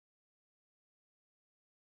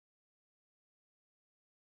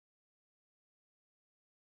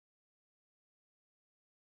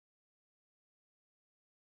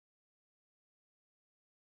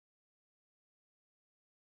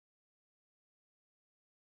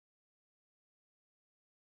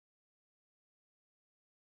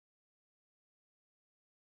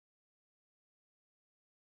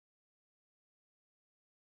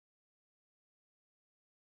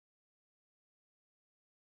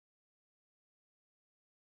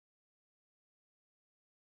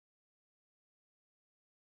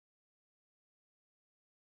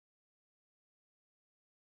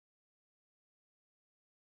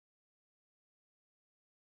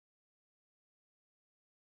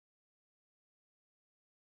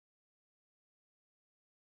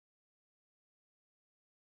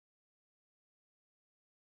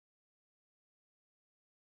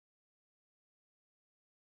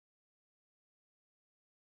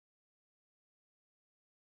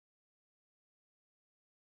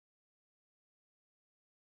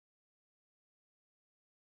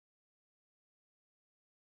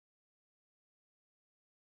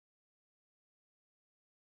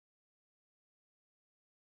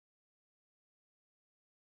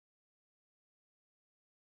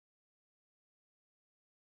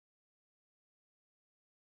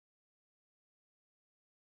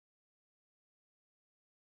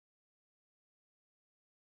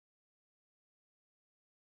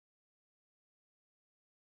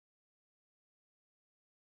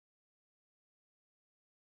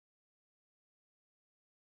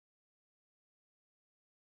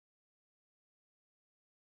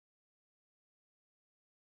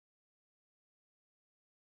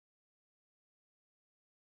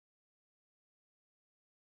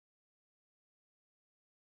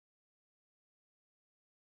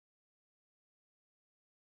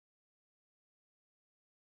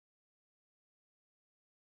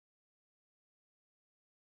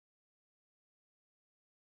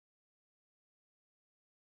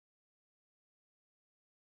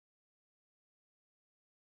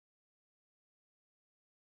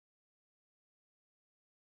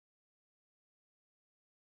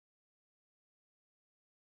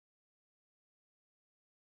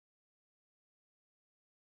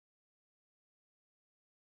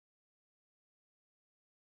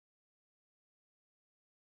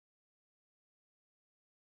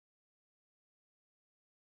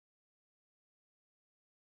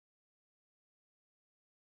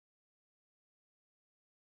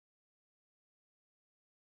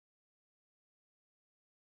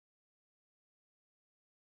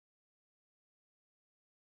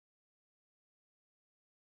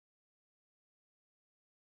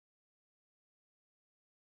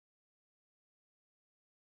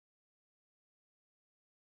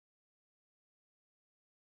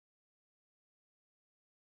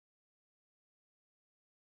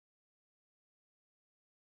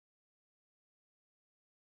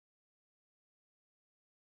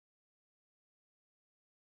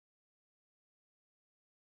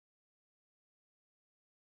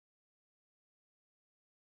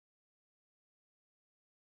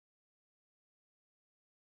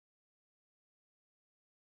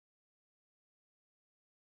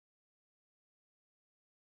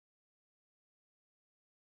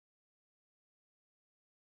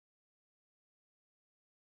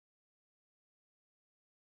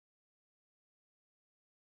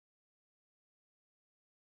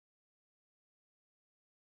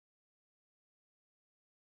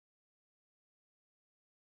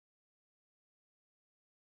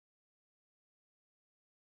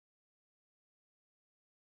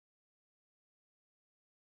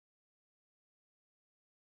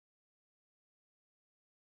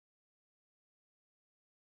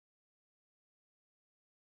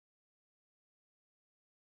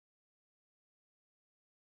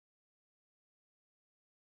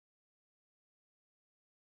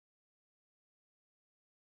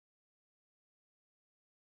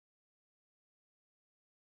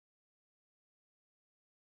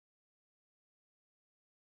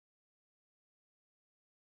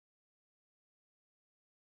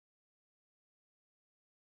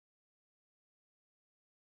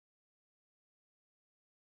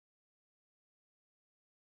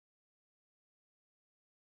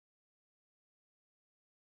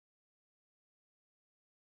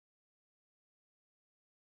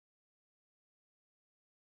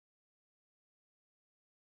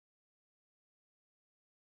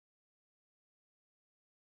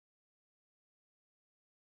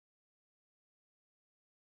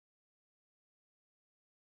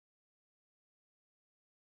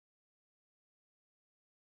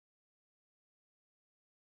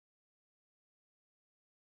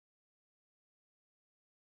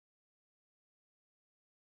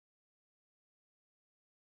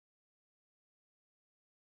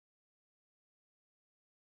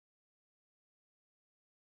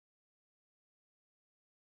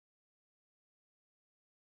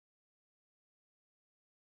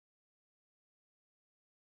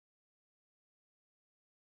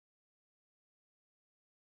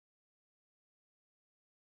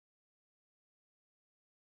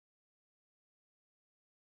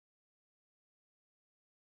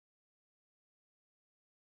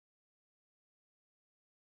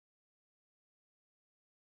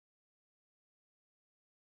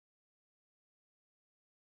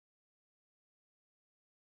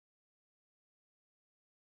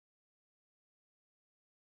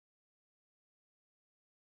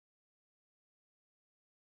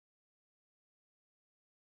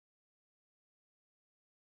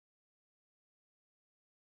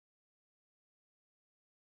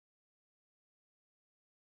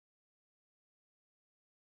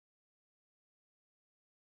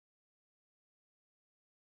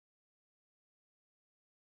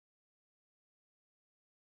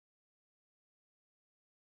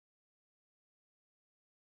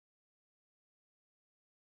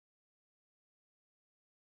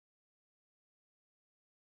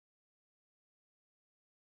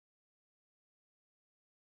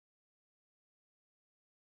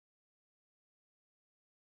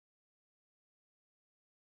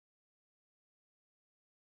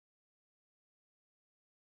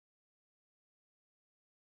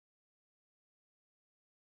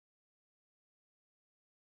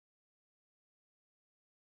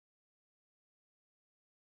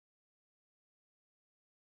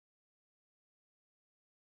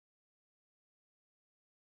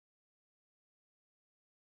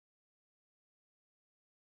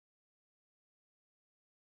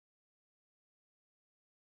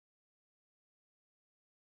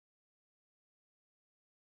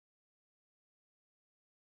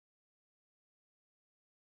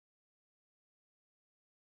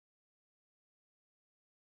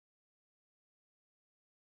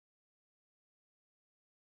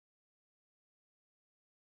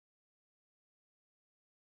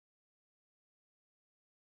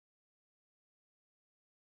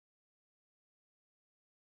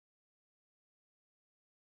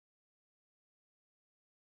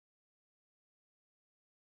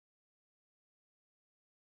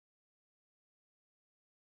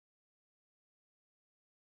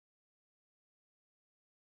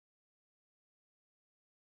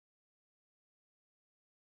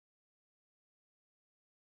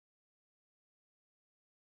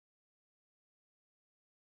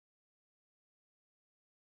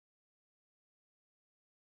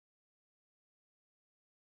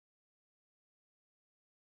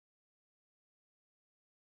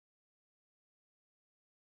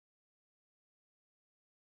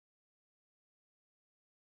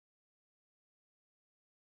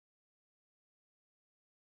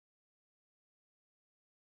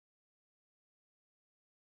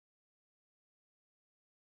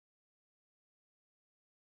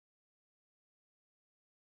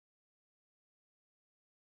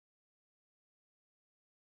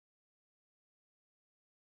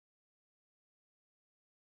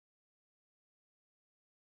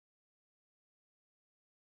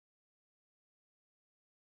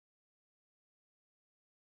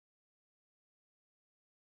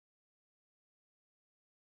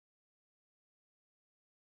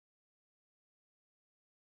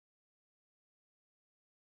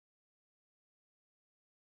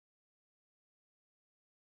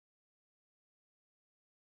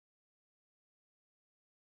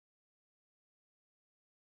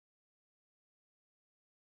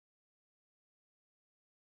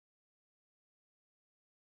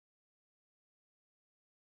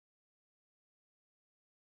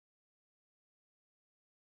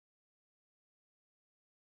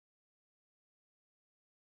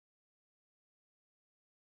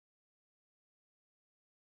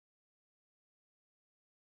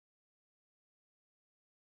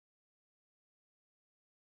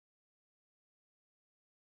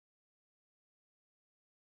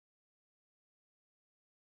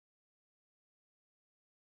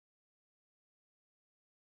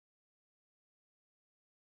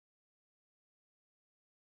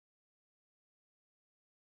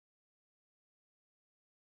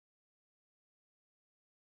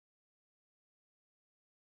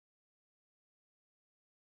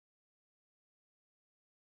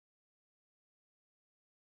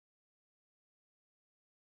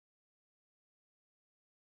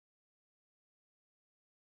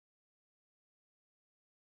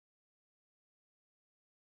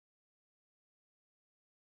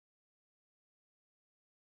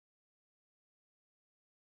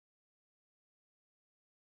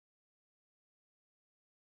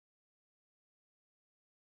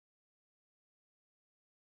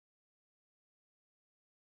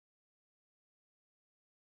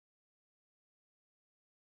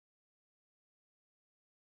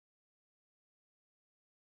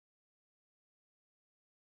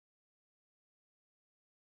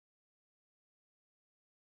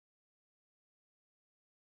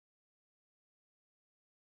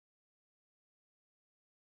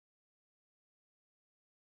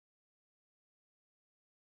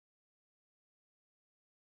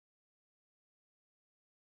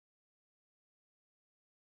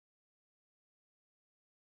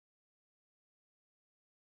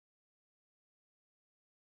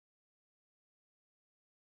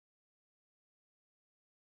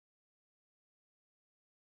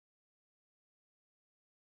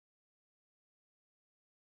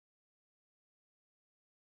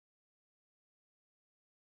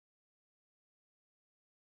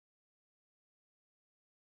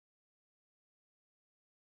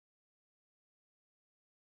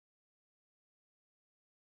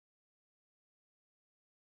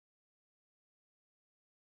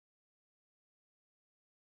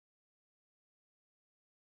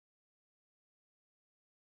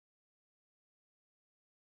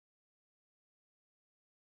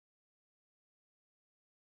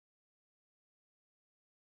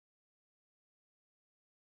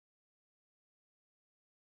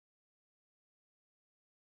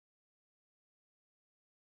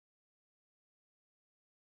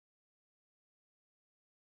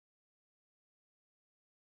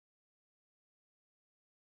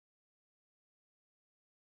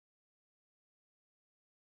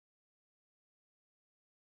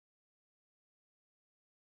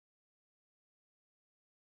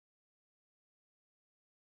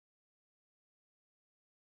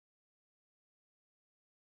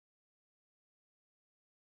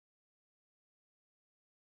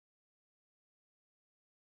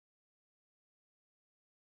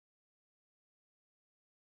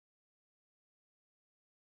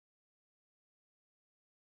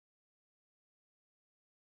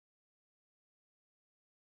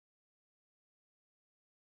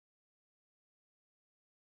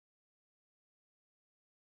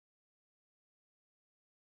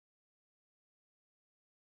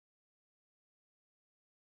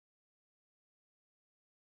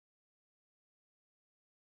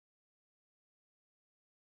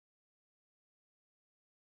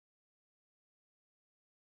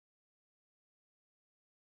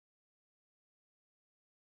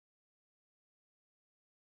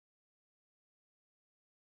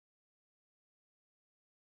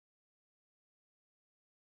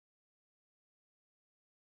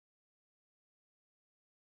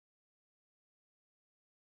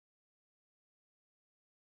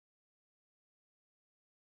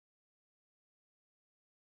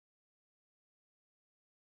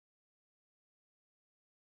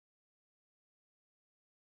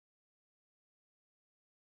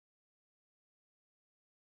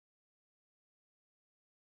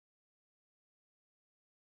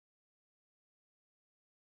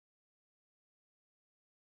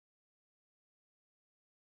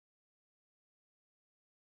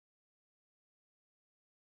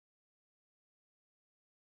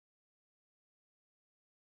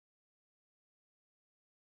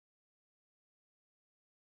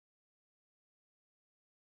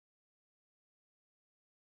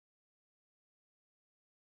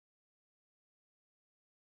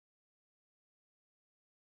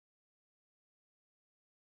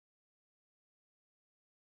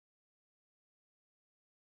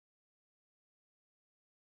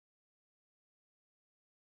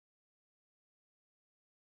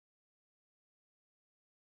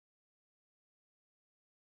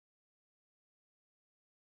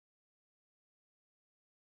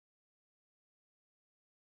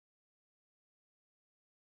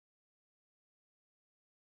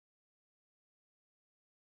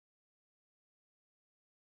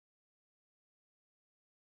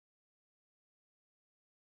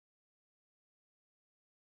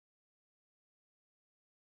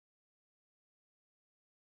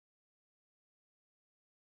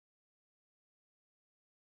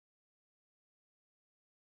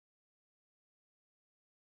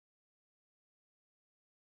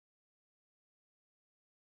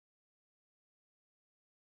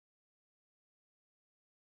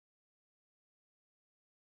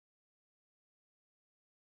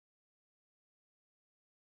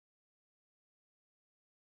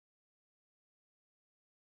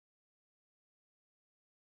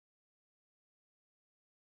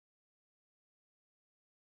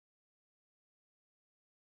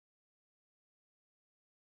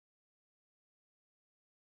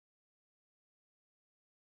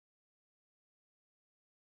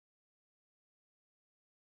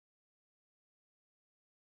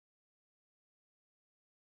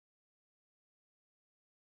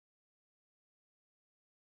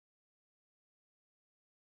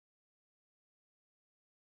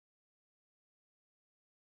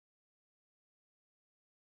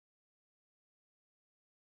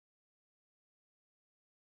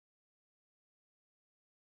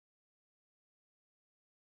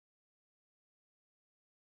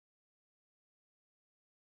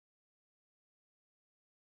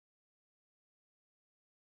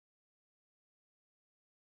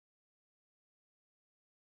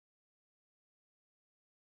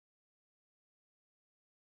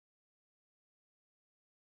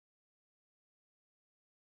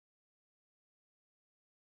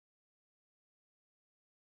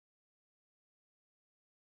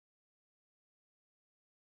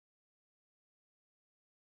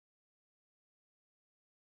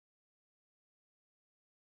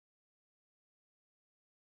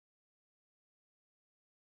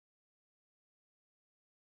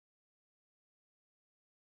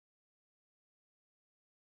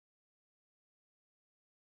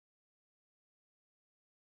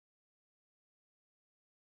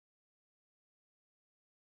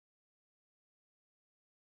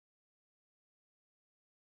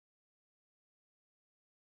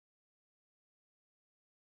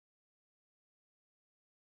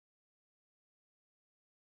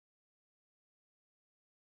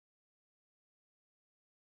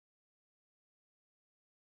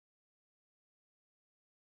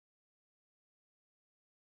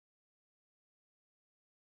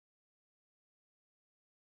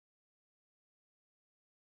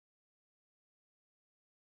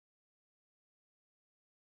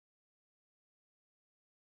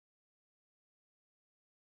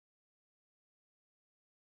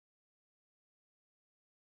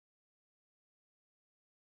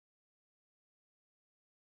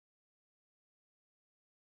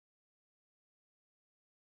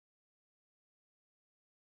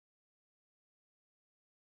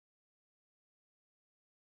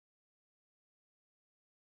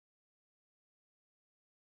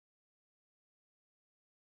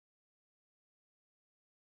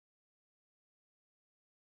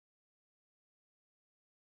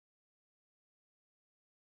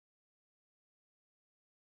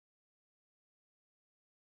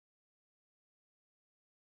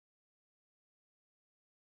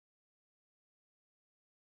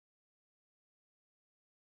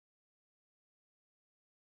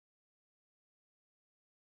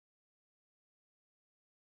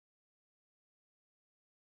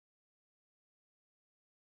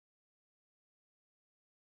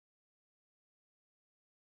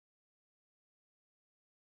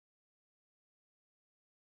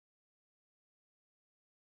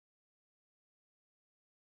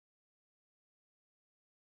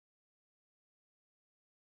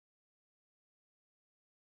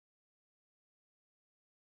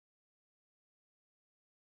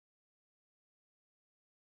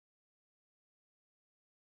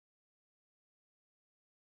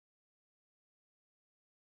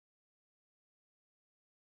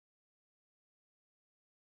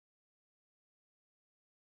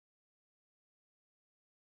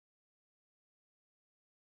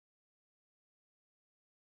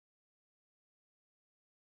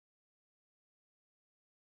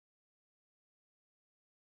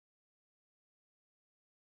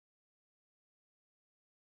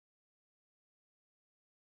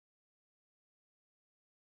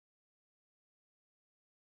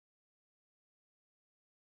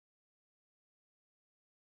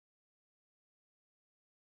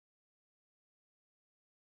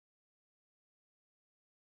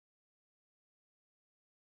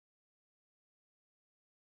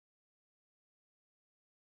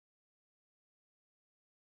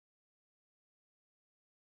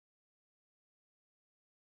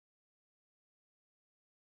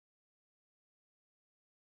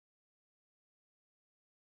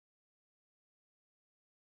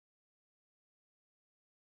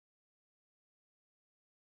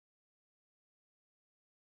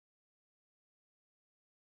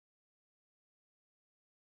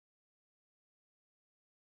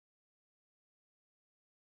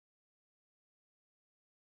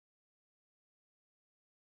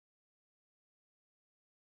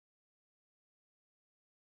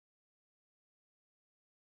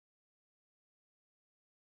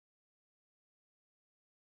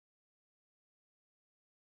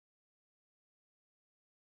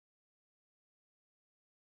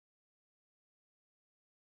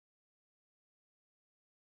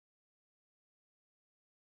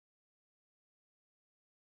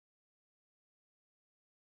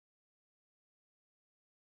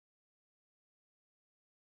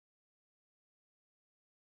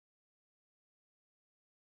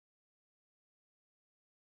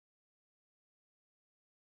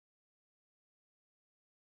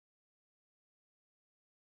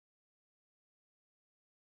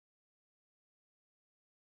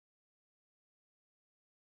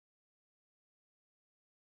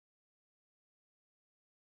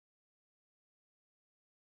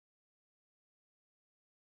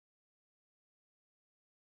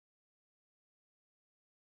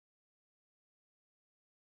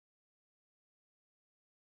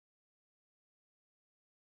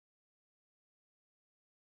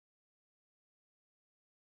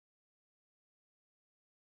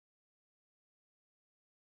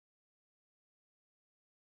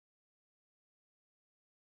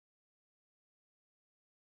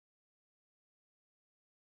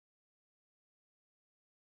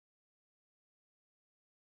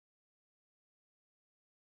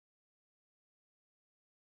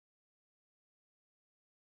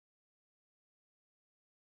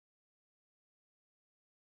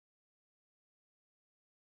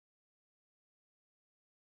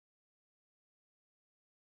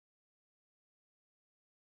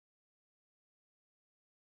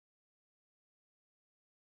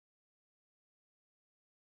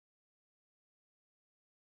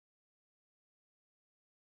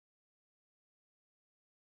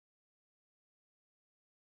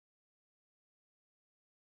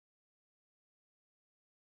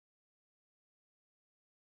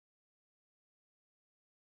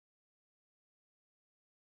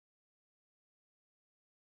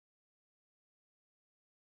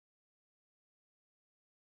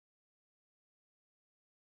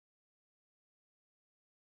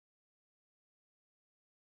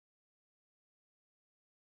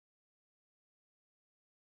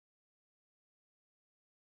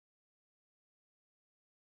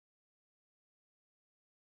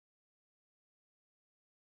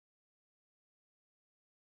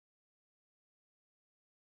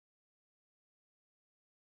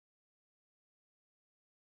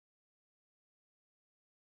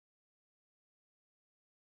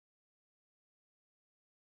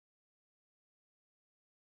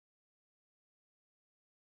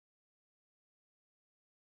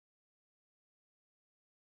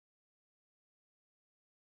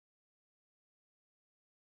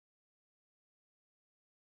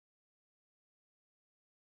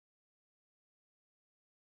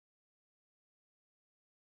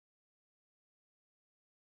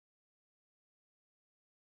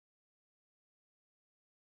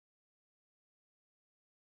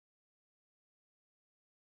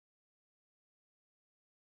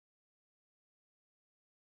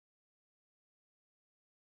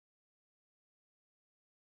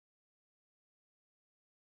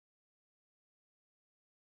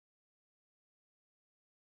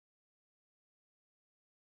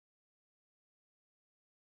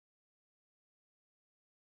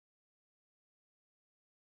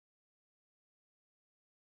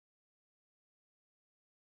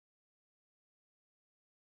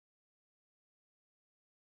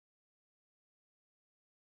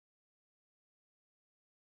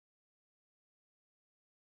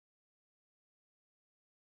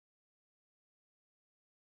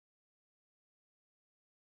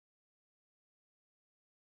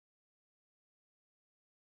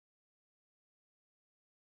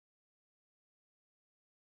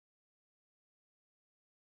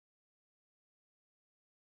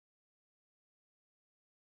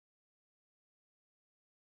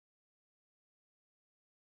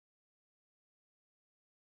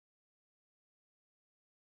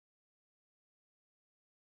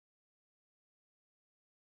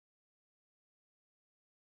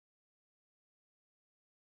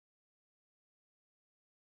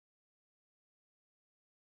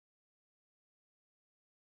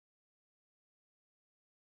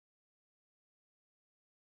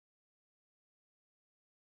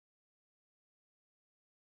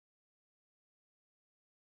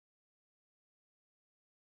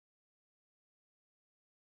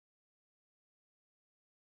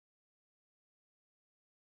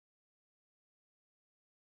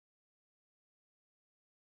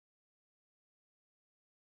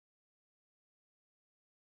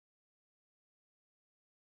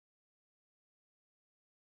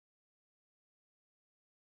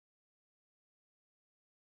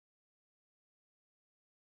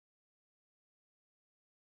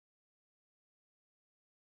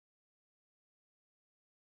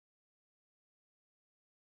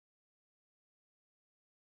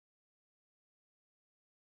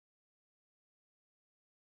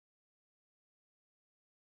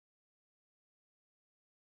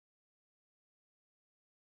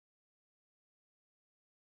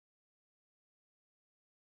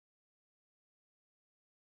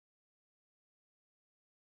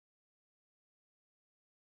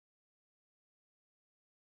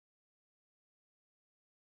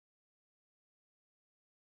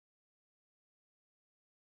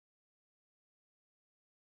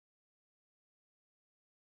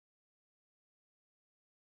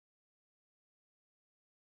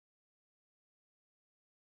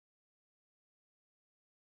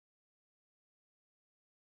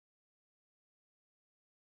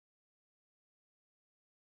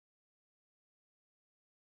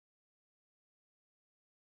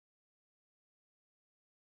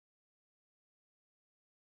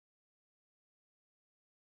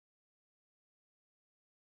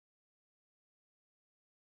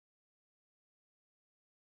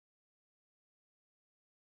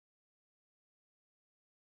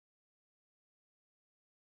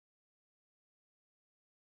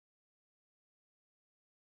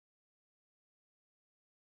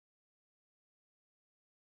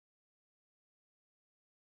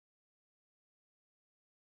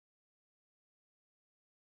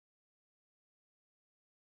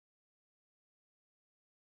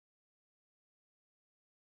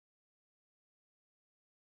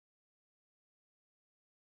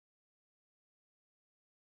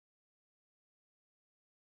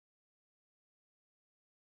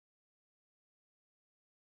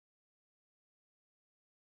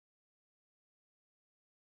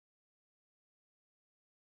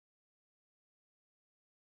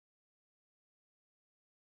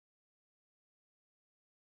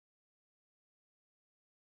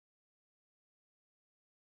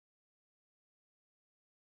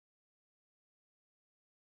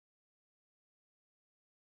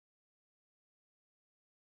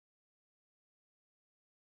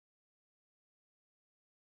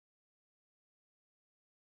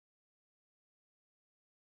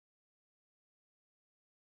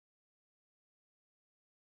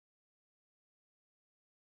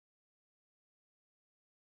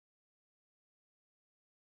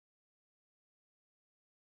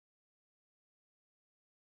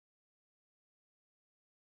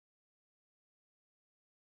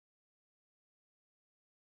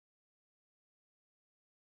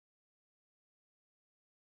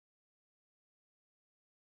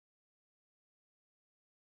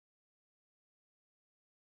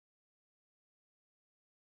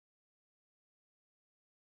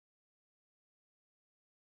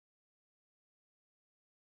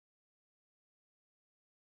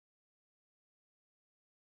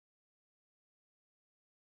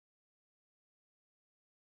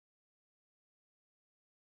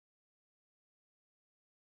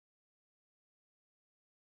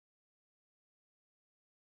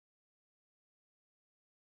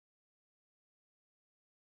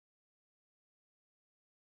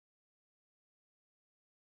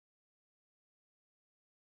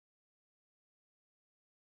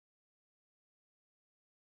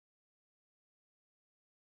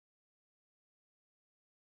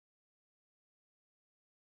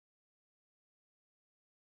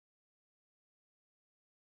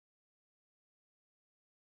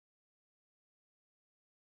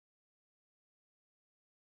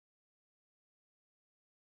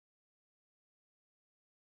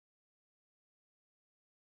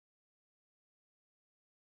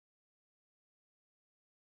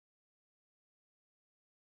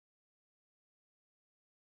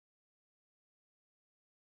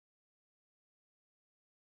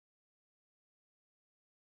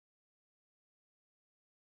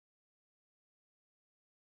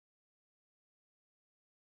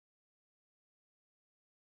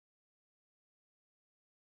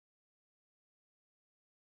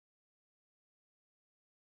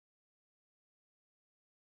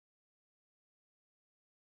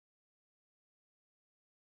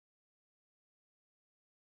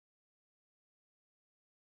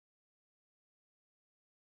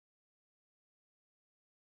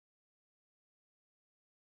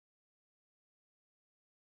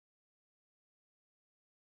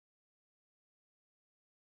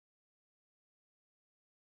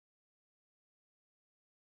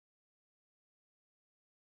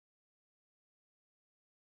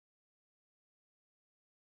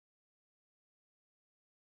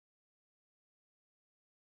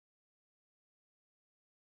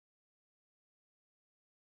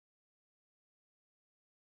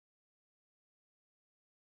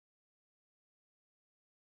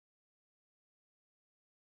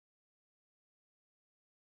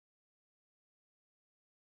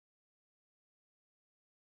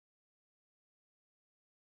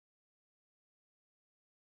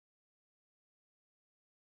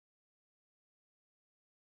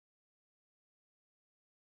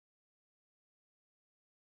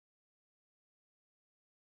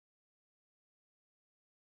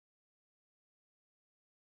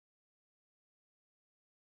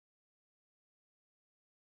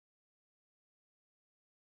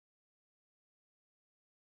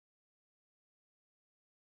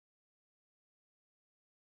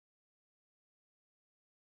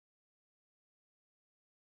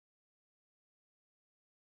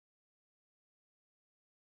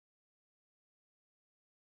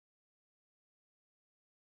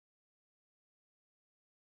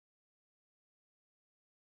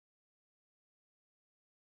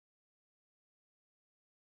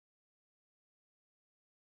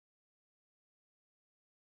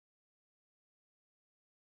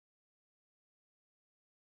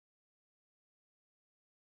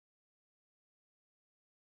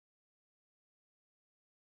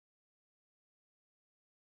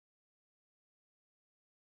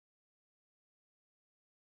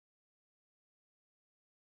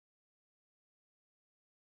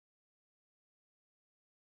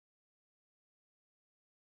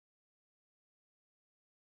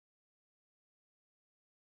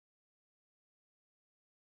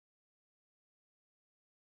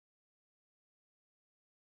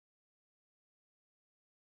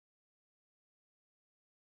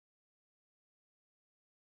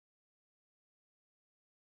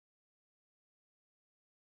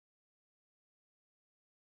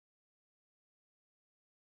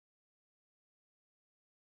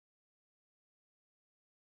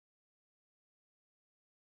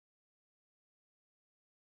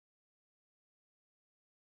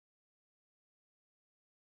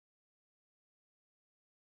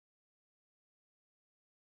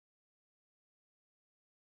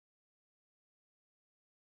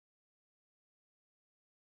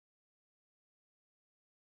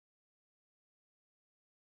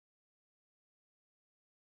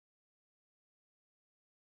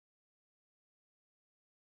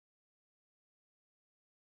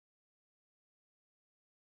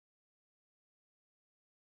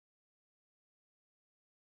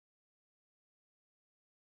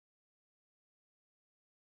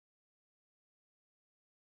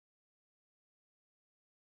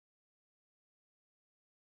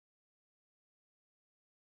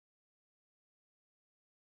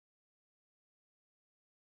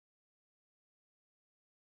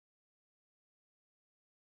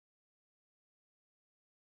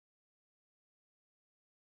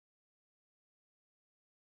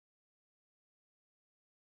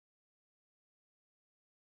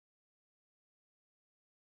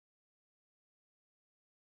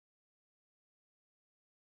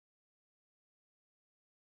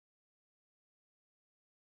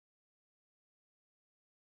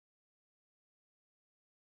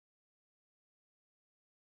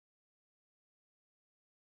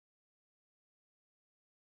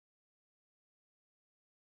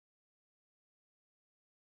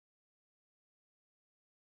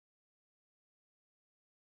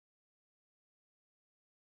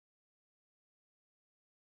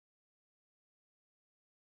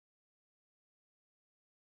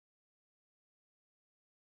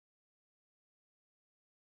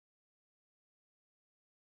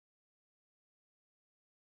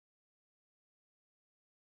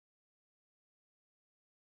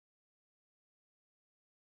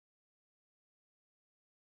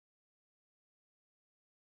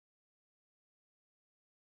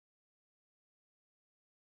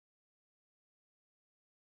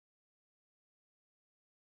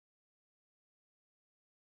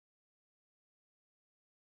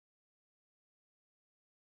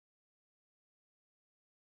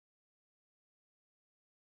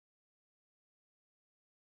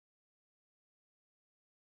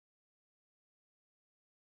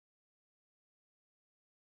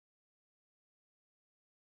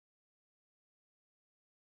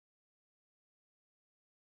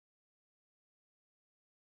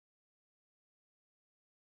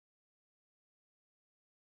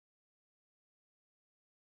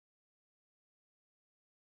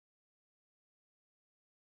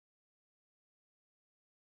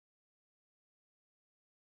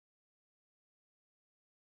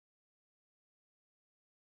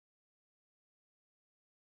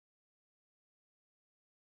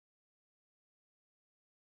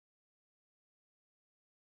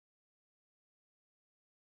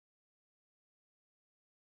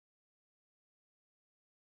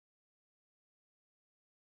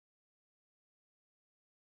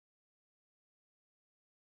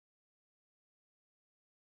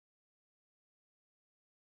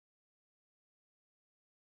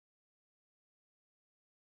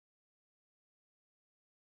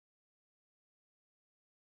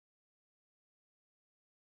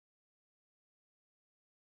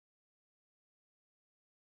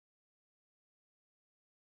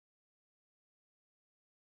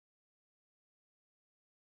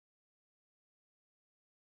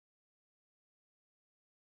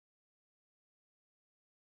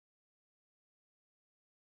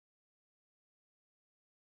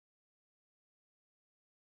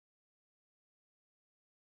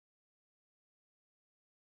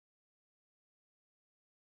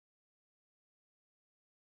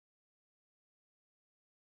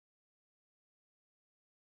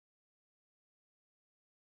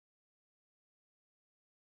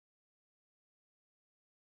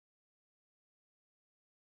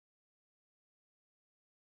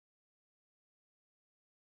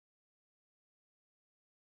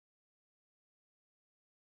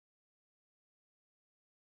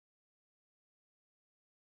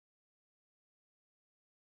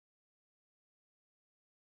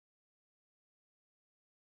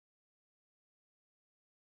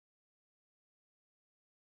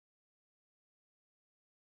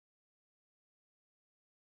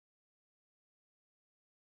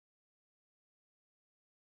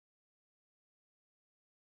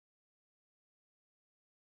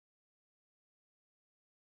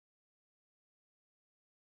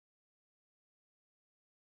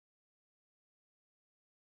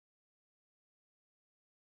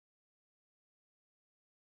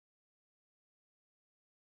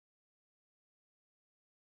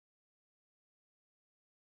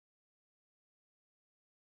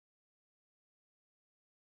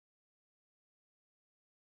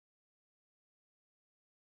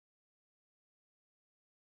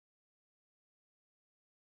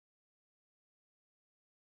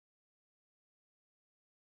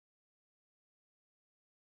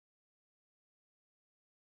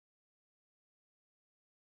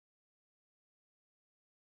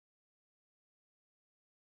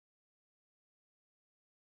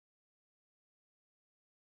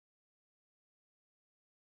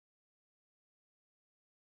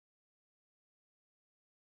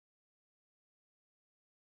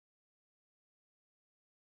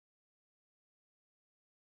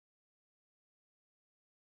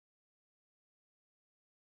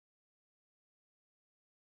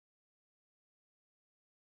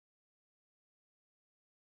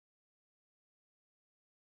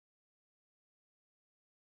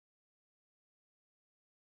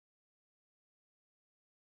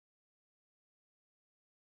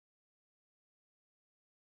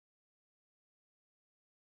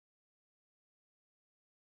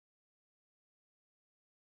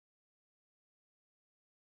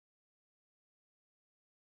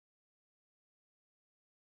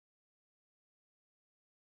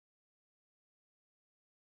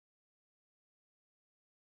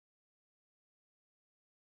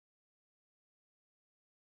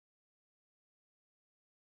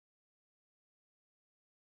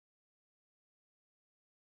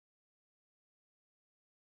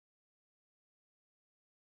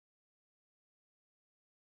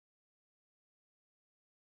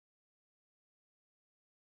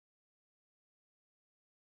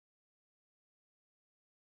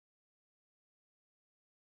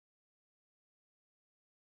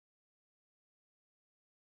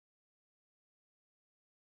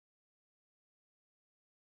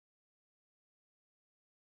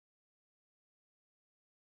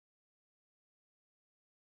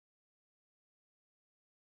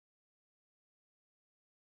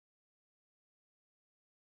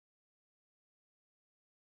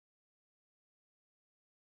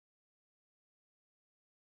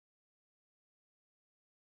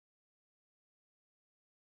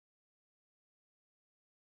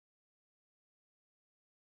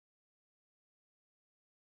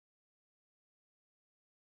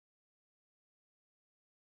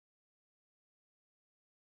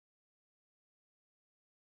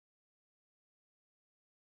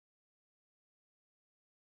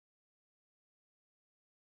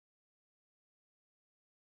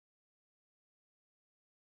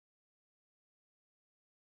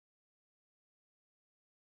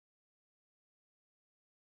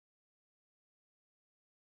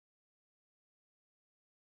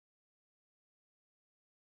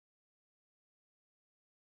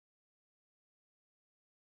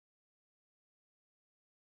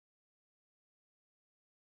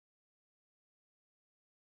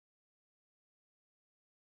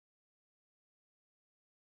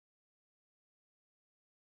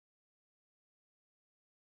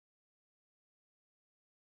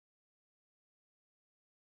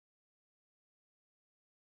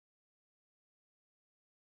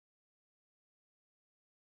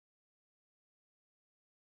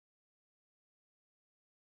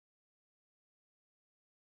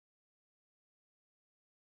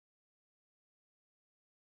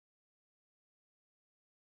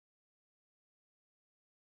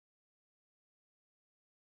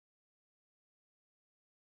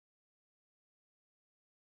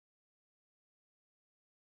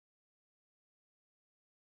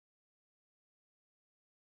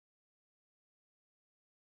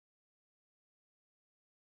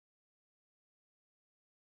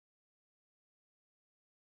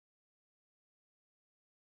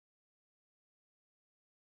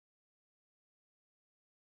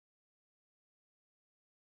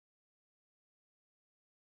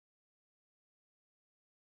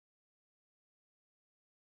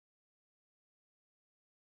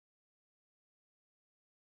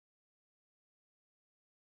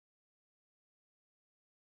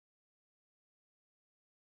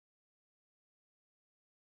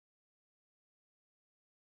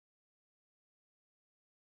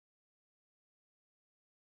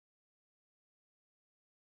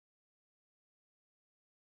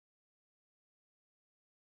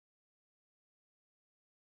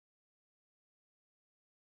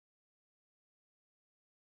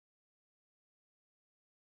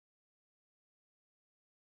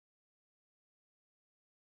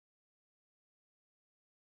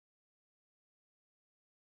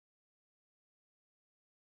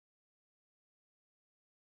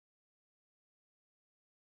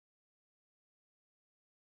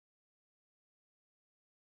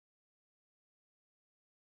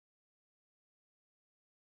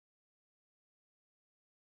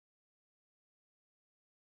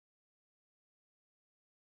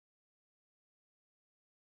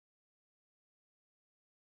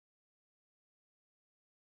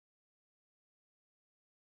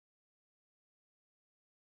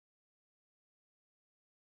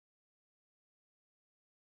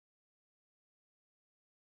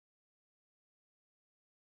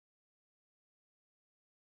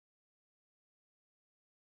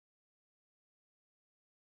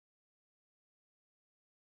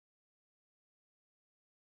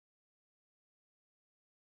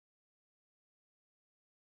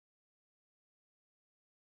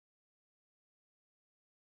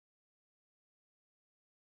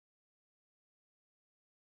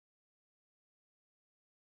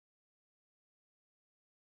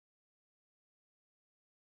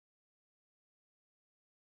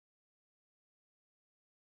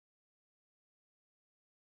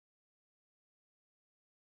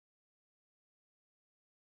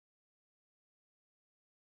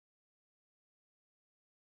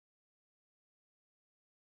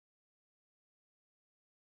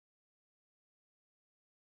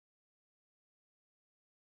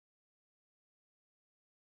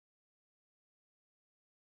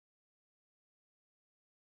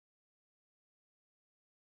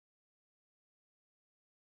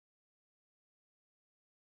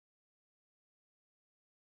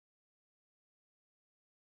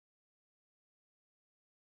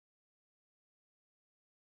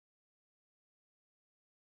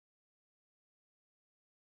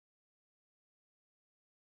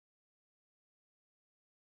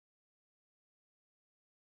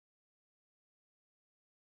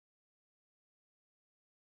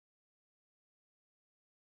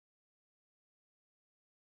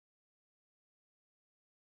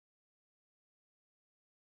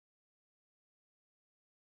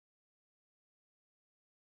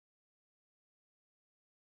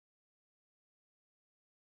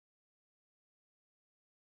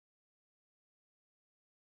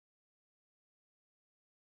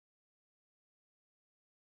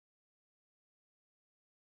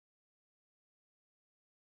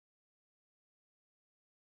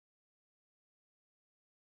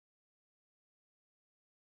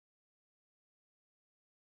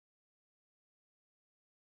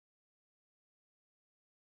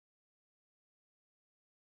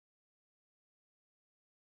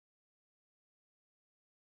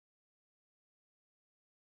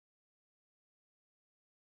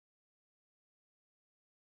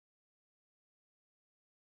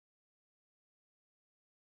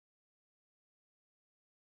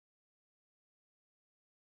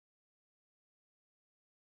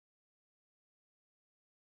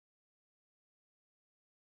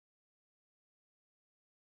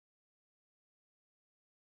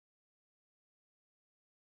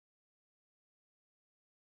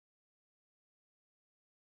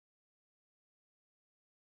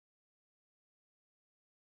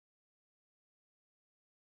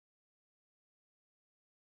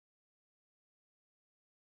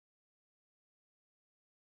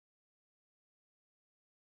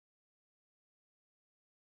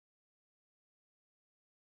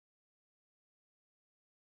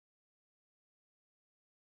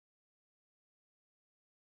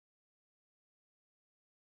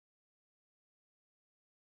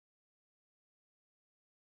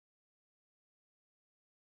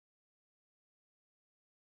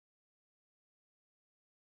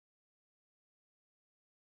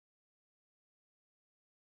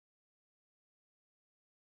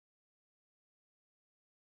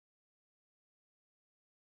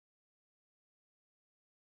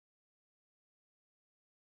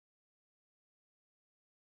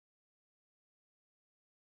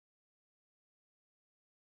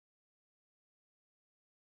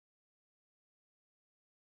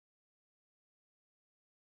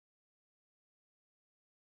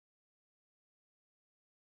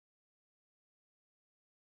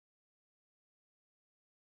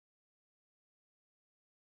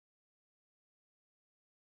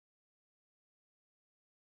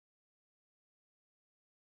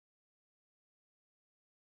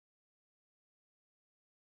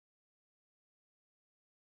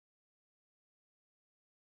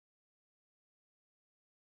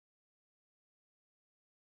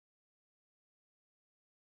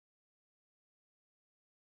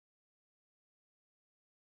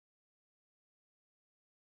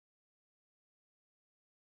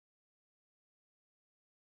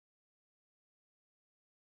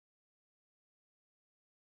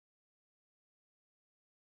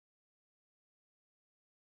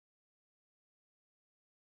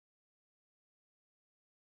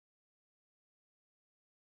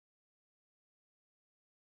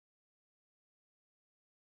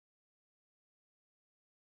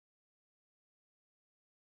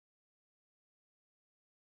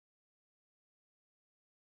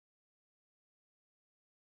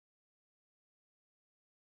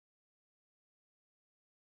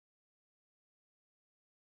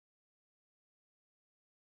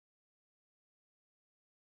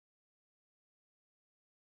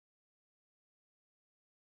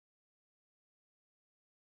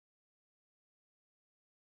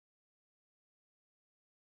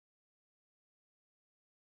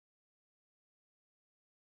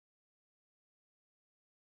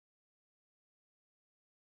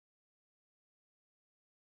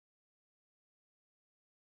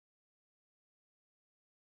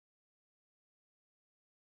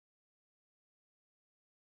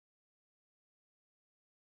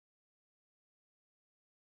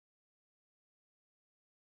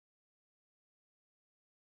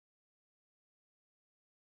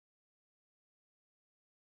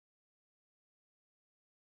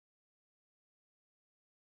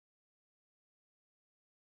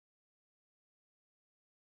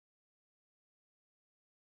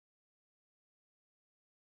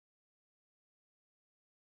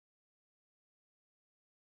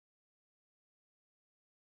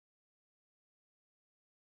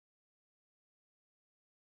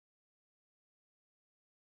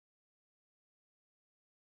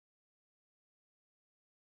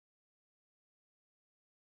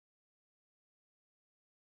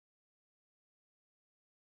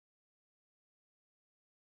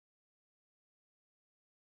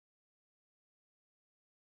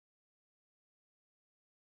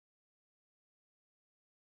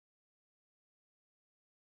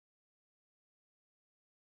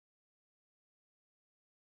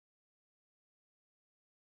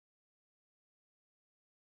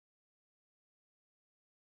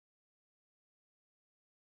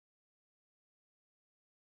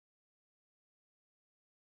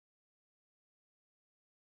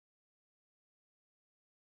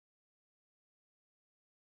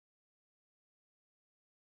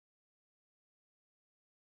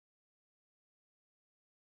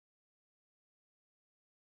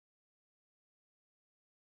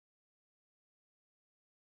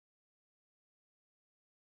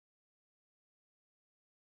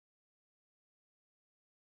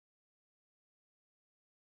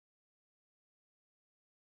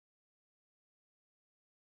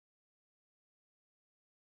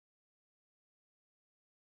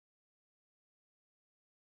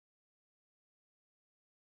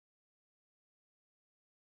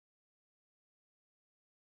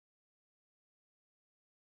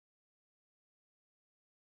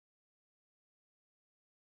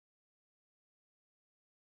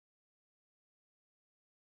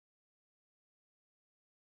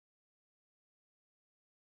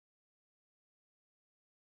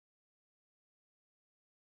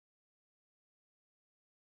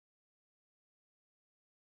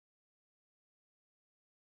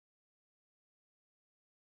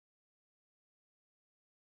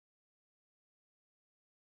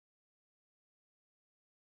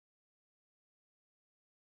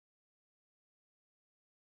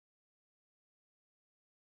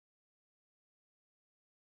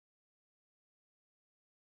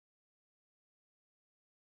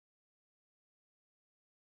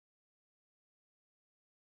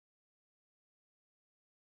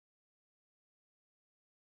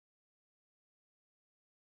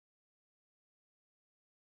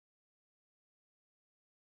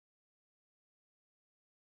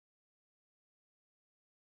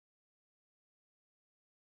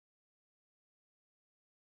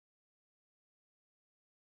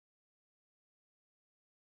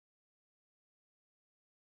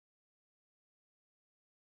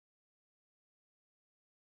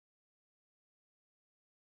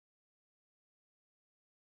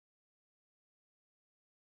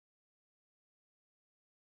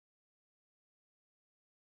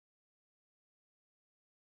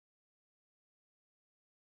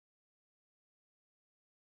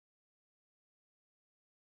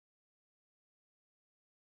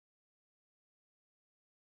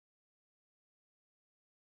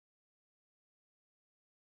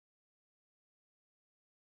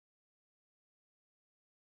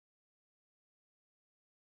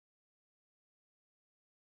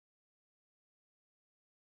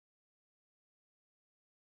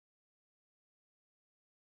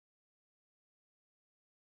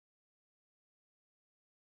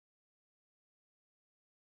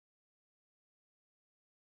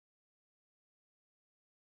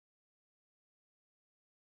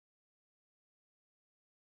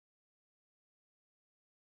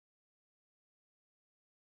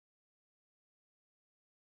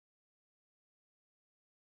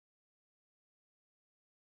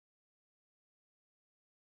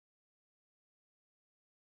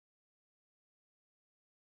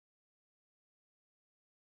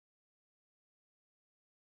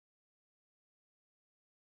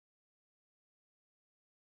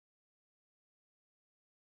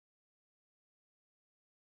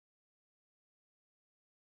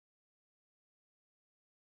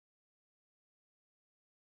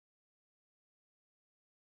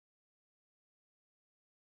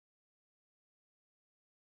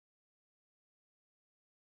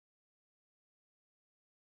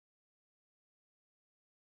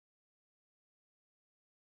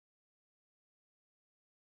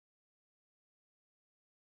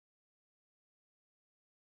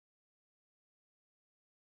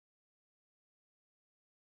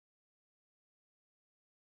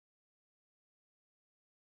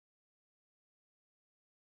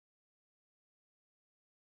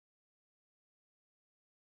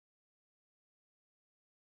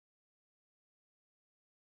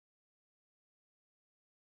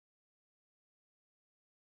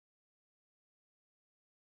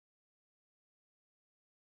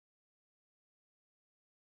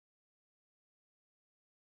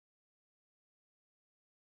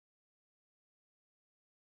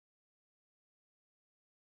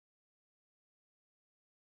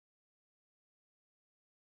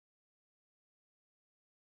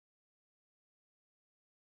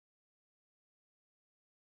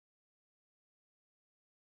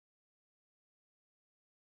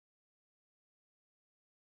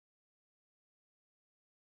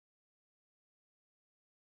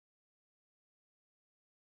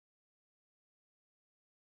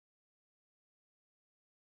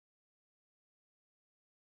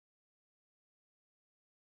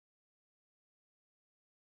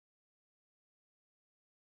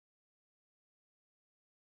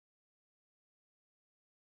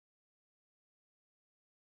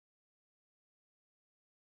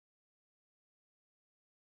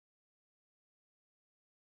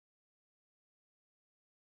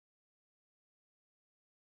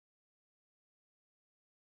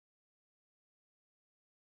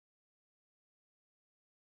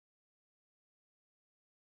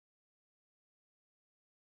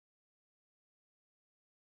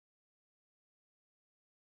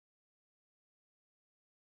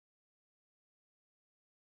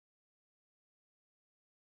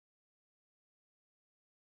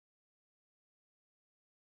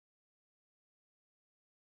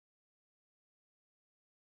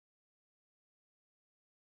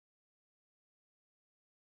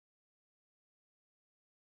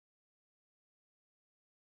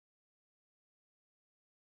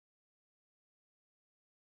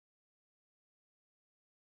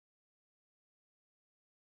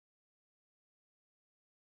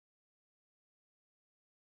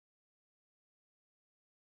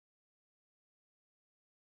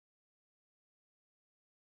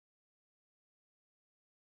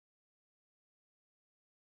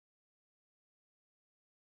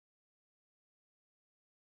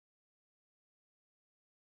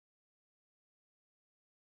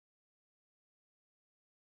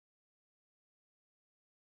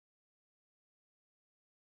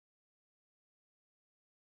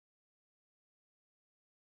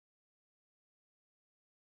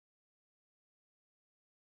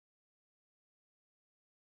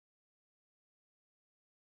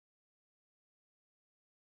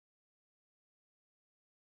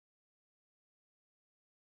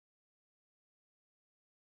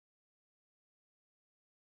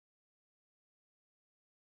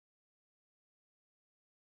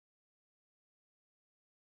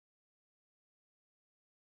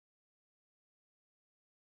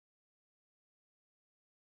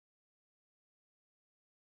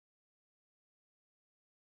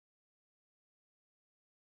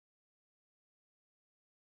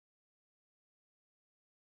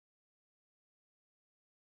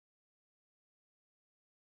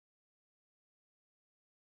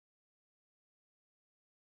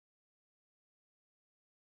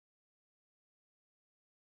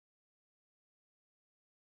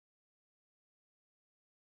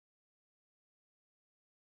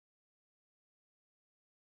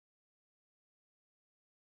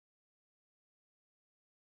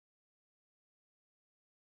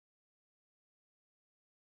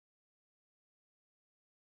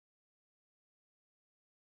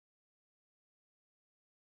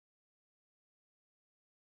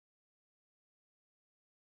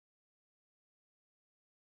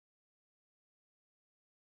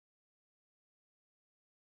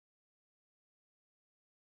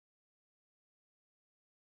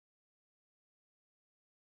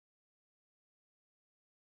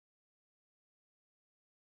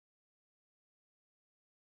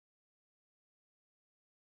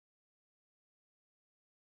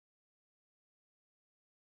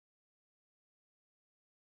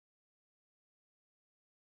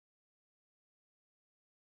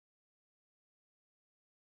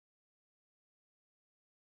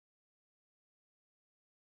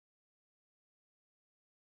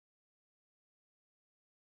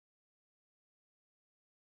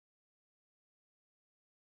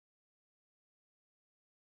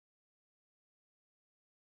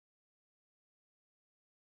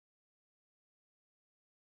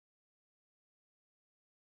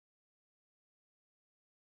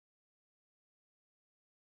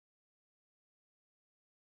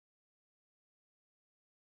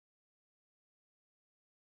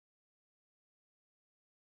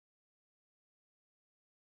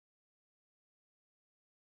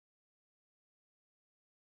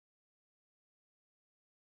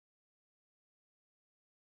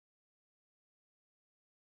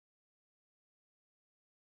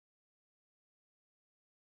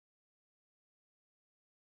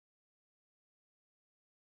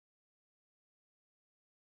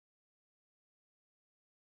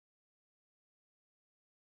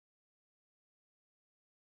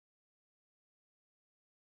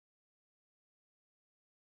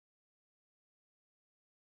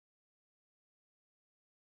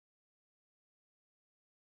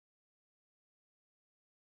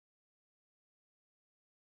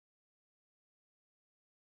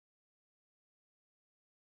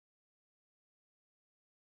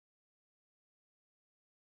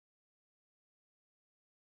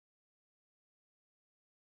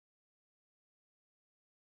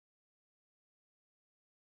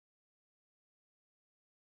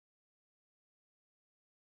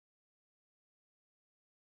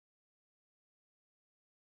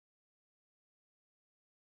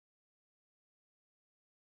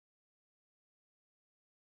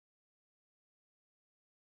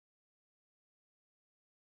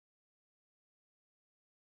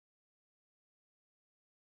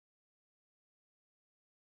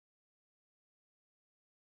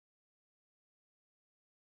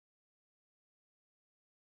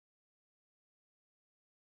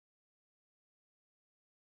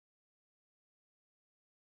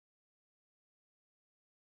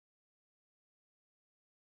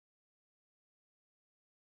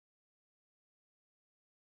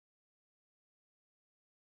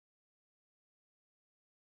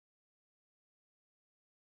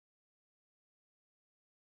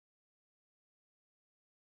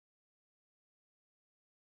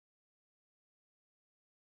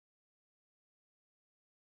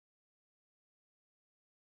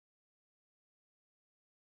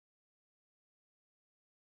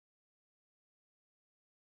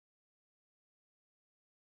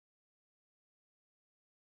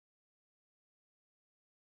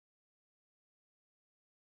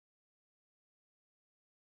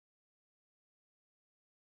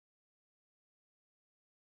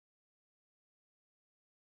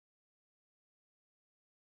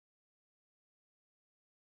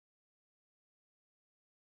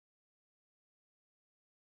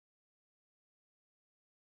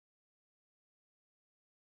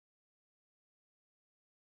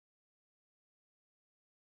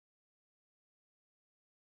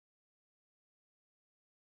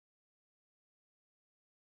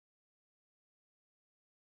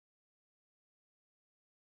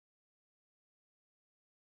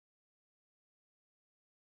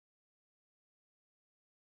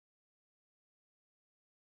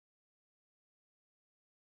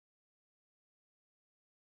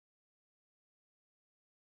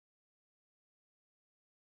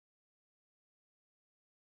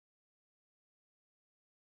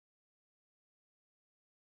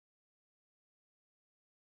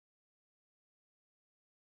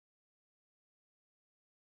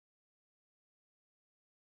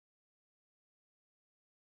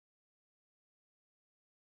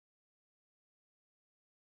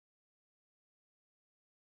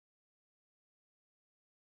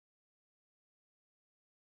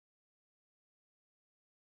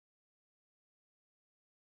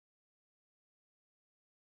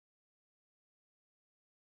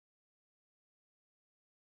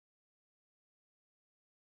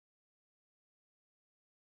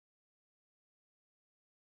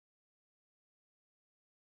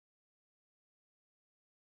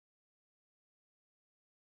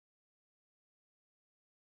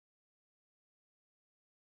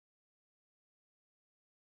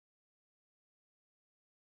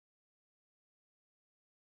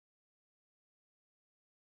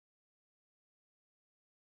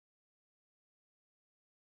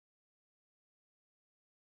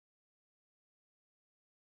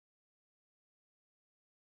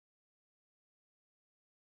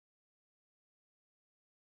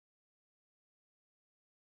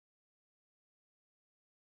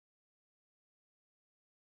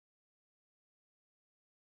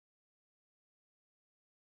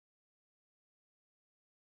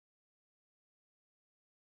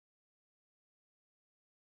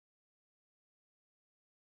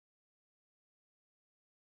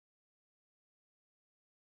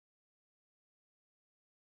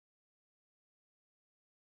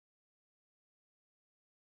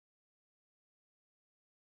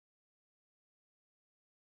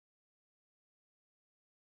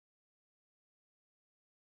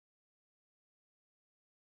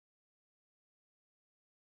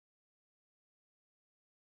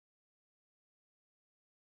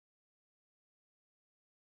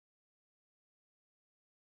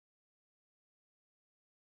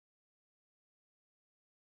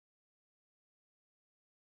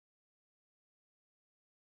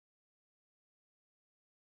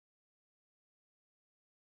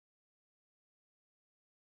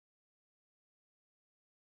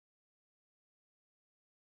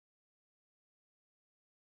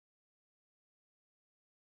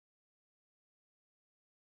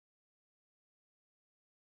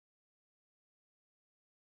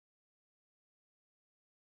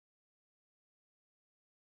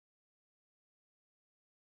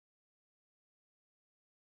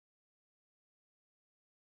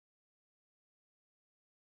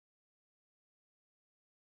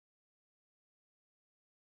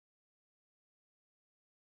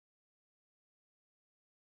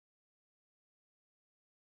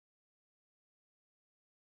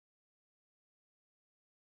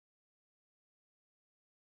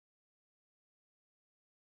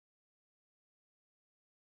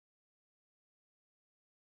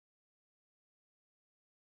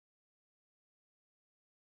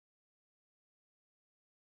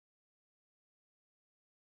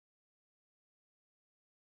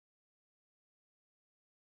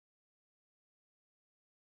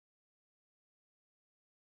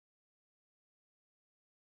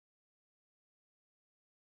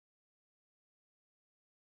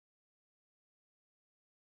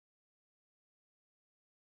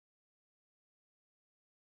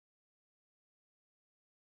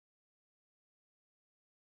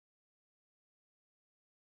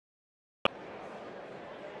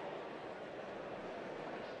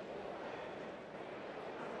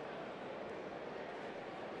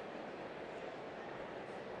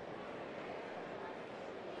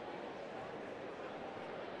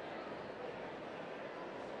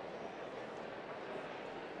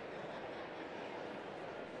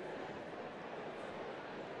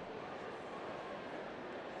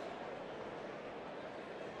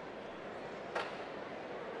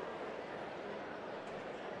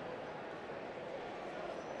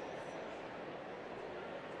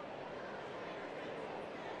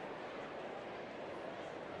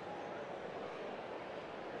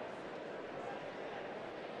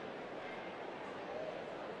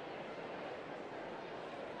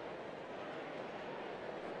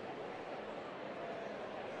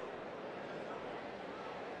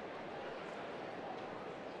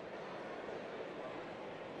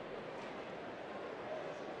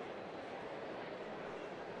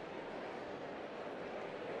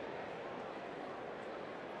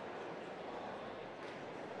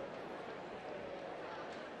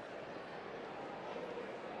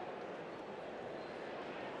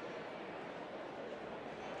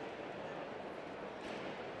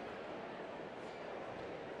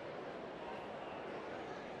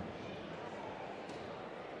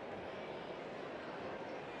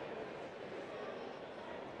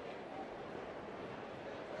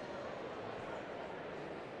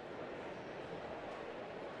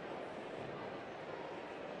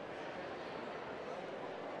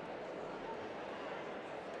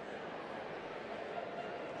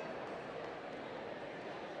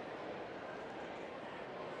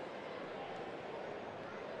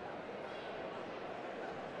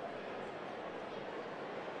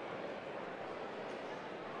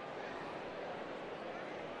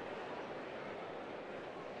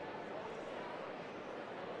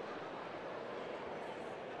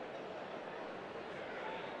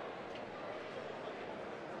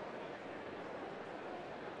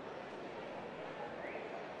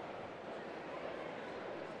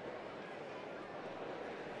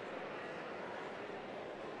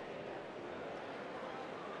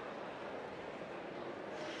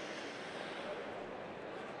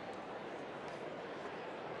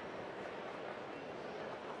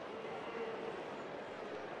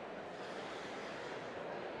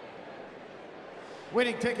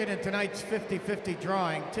 Winning ticket in tonight's 50-50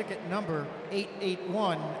 drawing, ticket number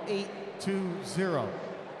 881820.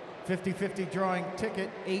 50-50 drawing ticket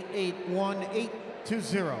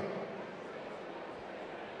 881820.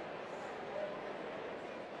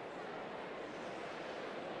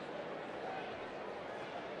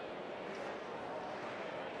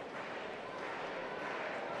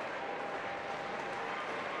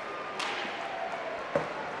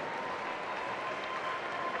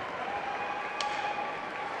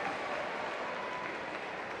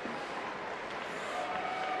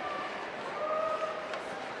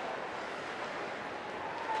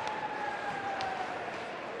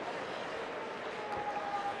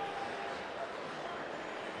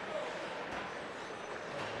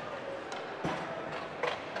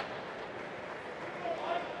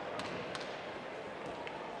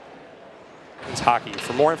 Hockey.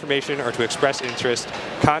 For more information or to express interest,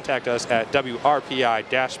 contact us at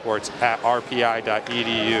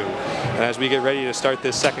wrpi-sports@rpi.edu. And as we get ready to start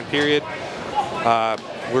this second period,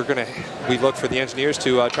 we look for the Engineers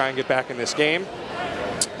to try and get back in this game.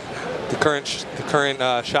 The current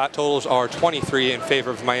shot totals are 23 in favor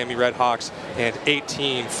of Miami Redhawks and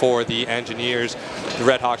 18 for the Engineers. The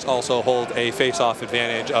Redhawks also hold a face-off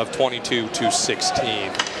advantage of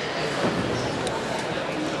 22-16.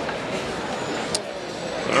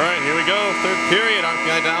 All right, here we go. Third period.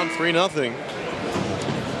 RPI down 3-0.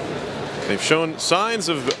 They've shown signs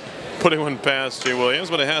of putting one past Jay Williams,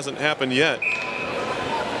 but it hasn't happened yet.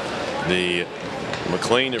 The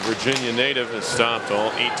McLean, Virginia native, has stopped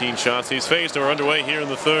all 18 shots he's faced, and we're underway here in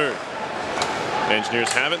the third.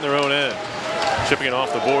 Engineers have it in their own end, chipping it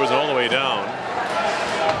off the boards and all the way down.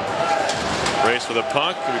 Race for the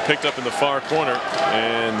puck will be picked up in the far corner,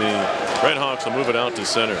 and the Redhawks will move it out to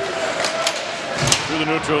center. Through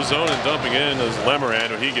the neutral zone and dumping in is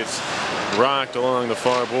Lemerand, he gets rocked along the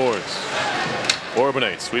far boards.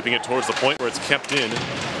 Orbinate sweeping it towards the point where it's kept in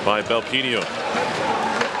by Belpedio.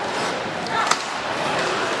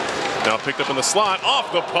 Now picked up in the slot,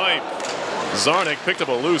 off the pipe. Zarnik picked up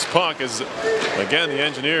a loose puck as, again, the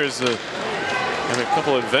Engineers have a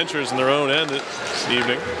couple of adventures in their own end this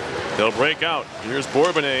evening. They'll break out. Here's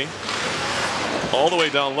Bourbonnais all the way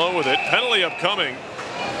down low with it. Penalty upcoming.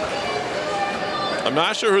 I'm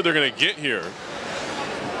not sure who they're going to get here.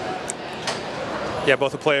 Yeah,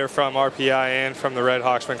 both a player from RPI and from the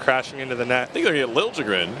Redhawks went crashing into the net. I think they're going to get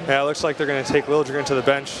Liljegren. Yeah, it looks like they're going to take Liljegren to the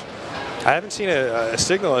bench. I haven't seen a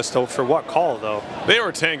signal as to for what call, though. They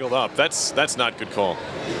were tangled up. That's not good call.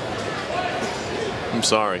 I'm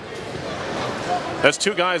sorry. That's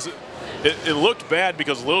two guys. It looked bad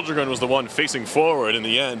because Liljegren was the one facing forward in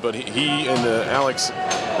the end, but he and Alex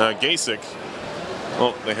Gasik,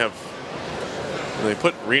 well, they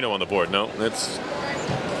put Reno on the board. No, that's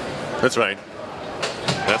right.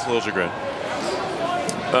 That's Liljegren.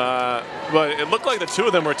 But it looked like the two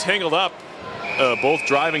of them were tangled up, both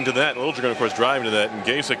driving to that. Liljegren, of course, driving to that, and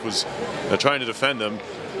Gasik was trying to defend them,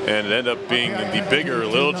 and it ended up being the bigger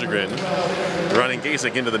Liljegren running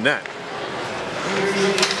Gasik into the net.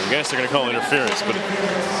 I guess they're going to call interference, but it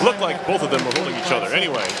looked like both of them were holding each other.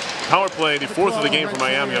 Anyway, power play, the fourth of the game for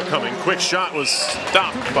Miami upcoming. Quick shot was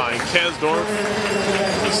stopped by Kasdorf.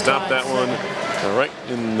 He stopped that one right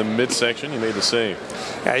in the midsection. He made the save.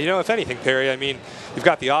 Yeah, you know, if anything, Perry, I mean, you've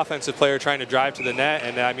got the offensive player trying to drive to the net,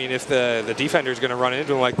 and I mean, if the defender is going to run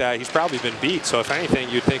into him like that, he's probably been beat. So if anything,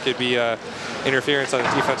 you'd think it'd be interference on the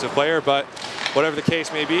defensive player, but whatever the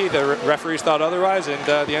case may be, the referees thought otherwise, and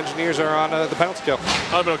the Engineers are on the penalty kill.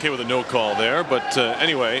 I've been okay with a no call there, but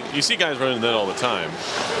anyway, you see guys running the net all the time.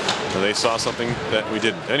 And they saw something that we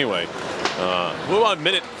didn't. Anyway, we're about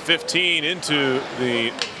minute 15 into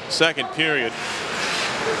the second period.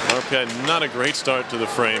 RPI not a great start to the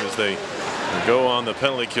frame as they go on the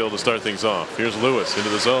penalty kill to start things off. Here's Lewis into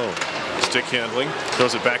the zone. Stick handling,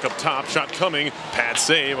 throws it back up top, shot coming, pad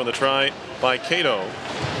save on the try by Cato.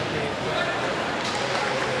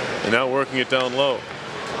 And now working it down low.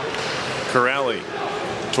 Corrali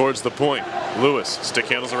towards the point. Lewis stick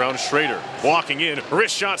handles around Schrader. Walking in,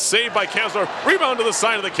 wrist shot saved by Kasdorf. Rebound to the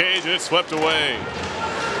side of the cage and it's swept away.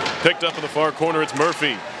 Picked up in the far corner, it's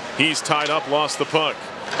Murphy. He's tied up, lost the puck.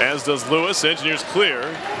 As does Lewis. Engineers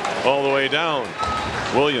clear all the way down.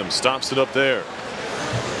 Williams stops it up there.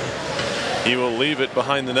 He will leave it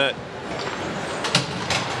behind the net.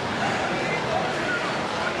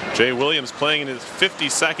 Jay Williams playing in his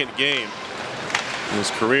 52nd game in his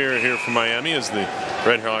career here for Miami as the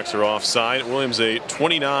Redhawks are offside. Williams a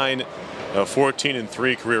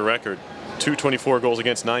 29-14-3 career record. 224 goals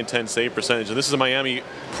against, 910 save percentage. And this is a Miami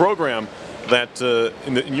program that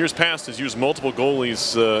in years past has used multiple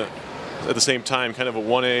goalies at the same time kind of a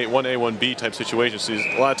 1A, 1B type situation. So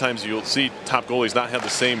a lot of times you'll see top goalies not have the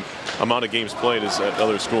same amount of games played as at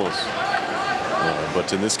other schools.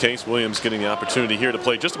 But in this case, Williams getting the opportunity here to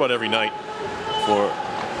play just about every night for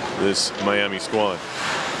this Miami squad.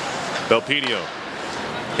 Belpedio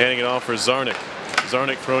handing it off for Zarnik.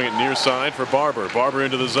 Zarnik throwing it near side for Barber. Barber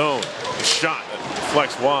into the zone. A shot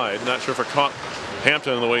flex wide. Not sure if it caught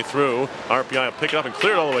Hampton on the way through. RPI will pick it up and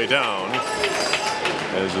clear it all the way down.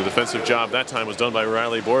 As the defensive job that time was done by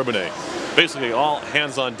Riley Bourbonnais. Basically all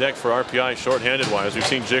hands on deck for RPI shorthanded wise. We've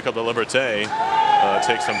seen Jacob de Liberté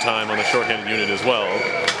take some time on the shorthanded unit as well.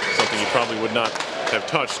 Something he probably would not have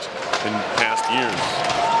touched in past years.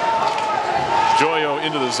 Joyo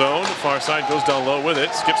into the zone. Far side goes down low with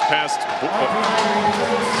it. Skips past.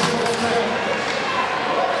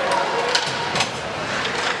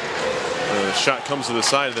 The shot comes to the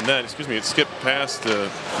side of the net. Excuse me. It skipped past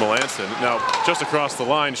Melanson. Now just across the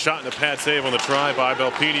line. Shot and a pad save on the try by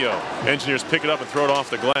Belpedio. Engineers pick it up and throw it off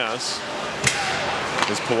the glass.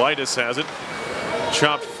 As Politis has it.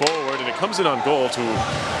 Chopped forward, and it comes in on goal to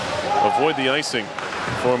avoid the icing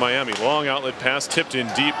for Miami. Long outlet pass tipped in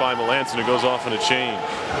deep by Melanson, who goes off on a change.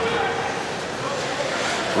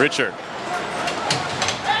 Richard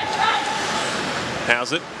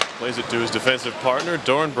has it, plays it to his defensive partner,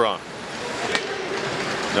 Dornbrock.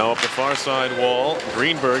 Now up the far side wall.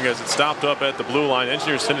 Greenberg has it stopped up at the blue line.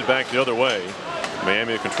 Engineers send it back the other way.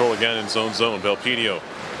 Miami to control again in zone. Belpedio.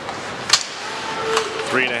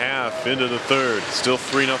 3.5 into the third. Still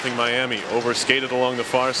 3-0 Miami. Overskated along the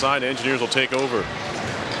far side. Engineers will take over.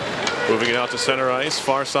 Moving it out to center ice.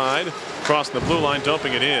 Far side. Crossing the blue line.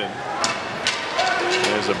 Dumping it in.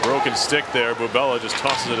 There's a broken stick there. Bubella just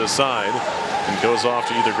tosses it aside and goes off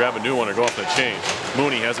to either grab a new one or go off the change.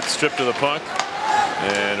 Mooney has it stripped to the puck.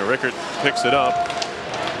 And Rickert picks it up.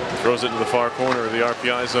 Throws it into the far corner of the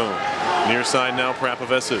RPI zone. Near side now.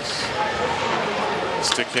 Prapavesis.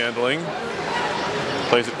 Stick handling.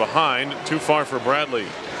 Plays it behind, too far for Bradley.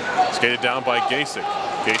 Skated down by Gasek.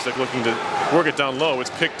 Gasek looking to work it down low. It's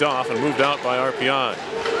picked off and moved out by RPI.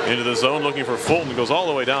 Into the zone, looking for Fulton. Goes all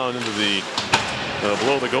the way down into the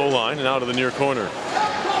below the goal line and out of the near corner.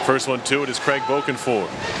 First one to it is Craig Bokenfour.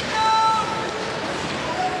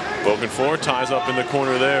 Bokenfour ties up in the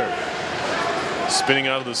corner there. Spinning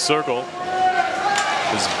out of the circle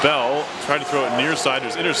is Bell. Tried to throw it near side. It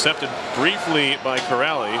was intercepted briefly by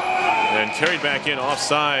Corrali. And carried back in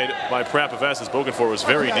offside by Prapavesis. Bokenfour was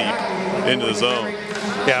very deep into the zone.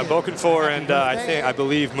 Yeah, Bokenfour and I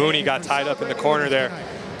believe Mooney got tied up in the corner there.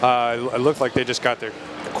 It looked like they just got their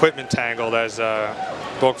equipment tangled as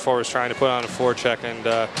Bokenfour was trying to put on a forecheck, and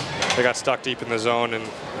they got stuck deep in the zone. And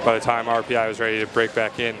by the time RPI was ready to break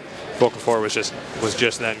back in, Bokenfour was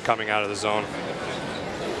just then coming out of the zone.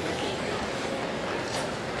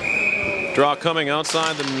 Draw coming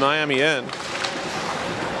outside the Miami end.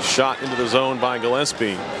 Shot into the zone by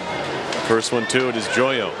Gillespie. First one to it is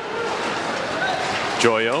Joyo.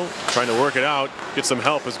 Joyo trying to work it out. Get some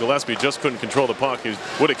help as Gillespie just couldn't control the puck. He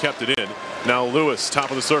would have kept it in. Now Lewis, top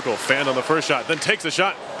of the circle, fanned on the first shot, then takes the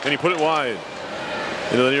shot, and he put it wide.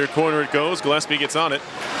 Into the near corner it goes. Gillespie gets on it.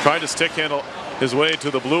 Tried to stick handle his way to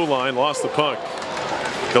the blue line, lost the puck.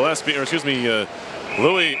 Gillespie, or excuse me,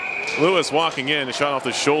 Lewis walking in, a shot off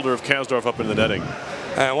the shoulder of Kasdorf up in the netting.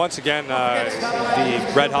 And once again, the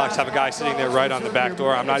Redhawks have a guy sitting there right on the back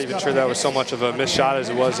door. I'm not even sure that was so much of a missed shot as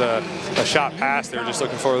it was a shot pass. They were just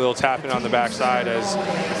looking for a little tap in on the backside as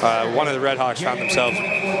one of the Redhawks found themselves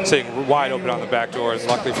sitting wide open on the back door. And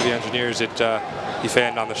luckily for the Engineers, he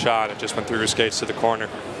fanned on the shot. It just went through his skates to the corner.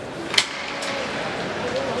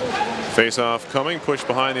 Face-off coming, pushed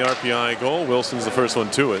behind the RPI goal. Wilson's the first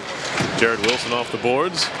one to it. Jared Wilson off the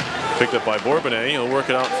boards. Picked up by Bourbonnais. He'll work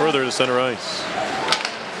it out further to center ice.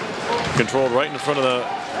 Controlled right in front of the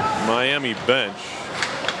Miami bench.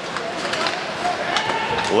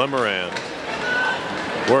 Lemerand.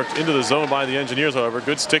 Worked into the zone by the Engineers, however.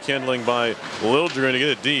 Good stick handling by Liljegren to get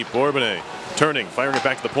it deep. Bourbonnais turning, firing it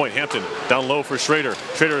back to the point. Hampton down low for Schrader.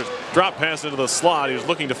 Schrader dropped pass into the slot. He was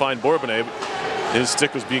looking to find Bourbonnais. His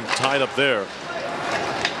stick was being tied up there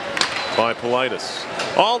by Politis.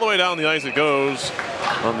 All the way down the ice it goes.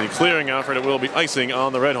 On the clearing effort, it will be icing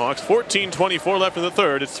on the Redhawks. 14:24 left in the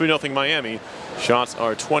third. It's 3-0 Miami. Shots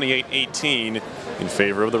are 28-18 in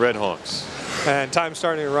favor of the Redhawks. And time's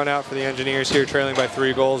starting to run out for the Engineers here, trailing by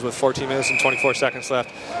 3 goals with 14 minutes and 24 seconds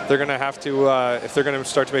left. They're going to have to, if they're going to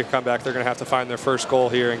start to make a comeback, they're going to have to find their first goal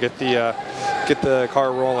here and get the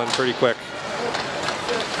car rolling pretty quick.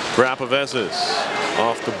 Prapavesis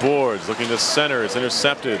off the boards, looking to center. It's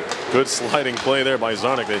intercepted. Good sliding play there by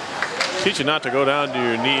Zarnik. They teach you not to go down to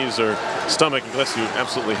your knees or stomach unless you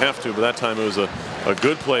absolutely have to, but that time it was a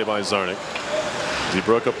good play by Zarnik. He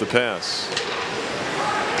broke up the pass.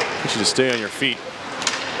 You should just stay on your feet.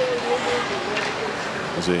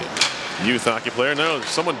 As a youth hockey player. No,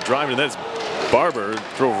 someone driving to the net. Barber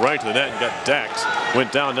drove right to the net and got decked.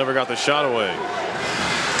 Went down, never got the shot away.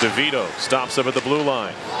 DeVito stops up at the blue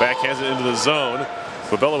line. Backhands it into the zone.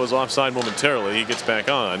 Babella was offside momentarily. He gets back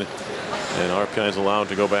on. And RPI is allowed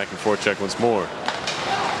to go back and forecheck once more.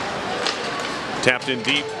 Tapped in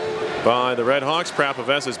deep by the Redhawks.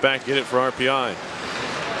 Prapaves is back to get it for RPI.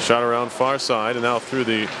 Shot around far side and now through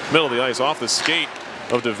the middle of the ice off the skate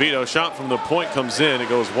of DeVito. Shot from the point comes in. It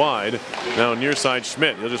goes wide. Now near side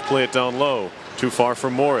Schmidt. He'll just play it down low. Too far for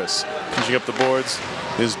Morris. Pinching up the boards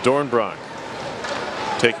is Dornbrock.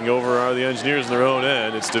 Taking over are the Engineers in their own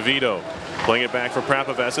end. It's DeVito playing it back for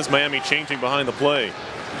Prapaves. It's Miami changing behind the play.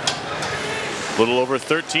 A little over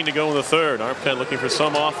 13 to go in the third. RPI looking for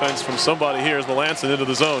some offense from somebody here as Melanson into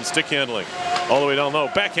the zone. Stick handling all the way down low.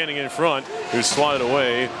 Backhanding in front. He was swatted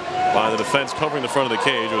away by the defense covering the front of the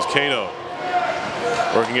cage. It was Cato.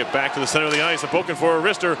 Working it back to the center of the ice. Poking for a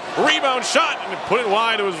wrister. Rebound shot and put it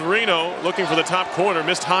wide. It was Reno looking for the top corner.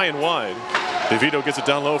 Missed high and wide. DeVito gets it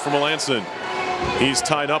down low for Melanson. He's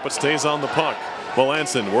tied up but stays on the puck.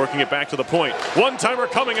 Melanson working it back to the point. One-timer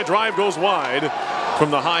coming. A drive goes wide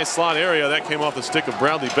from the high slot area. That came off the stick of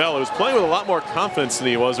Bradley Bell, who was playing with a lot more confidence than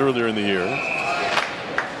he was earlier in the year.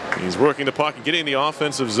 He's working the puck and getting the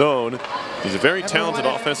offensive zone. He's a very talented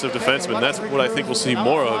offensive defenseman. That's what I think we'll see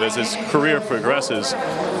more of as his career progresses.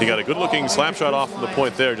 He got a good-looking slap shot off from the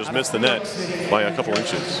point there, just missed the net by a couple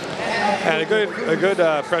inches. And a good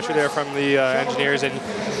pressure there from the Engineers. And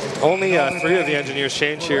only 3 of the Engineers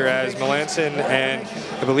change here as Melanson and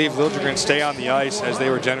I believe Liljegren stay on the ice as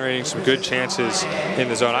they were generating some good chances in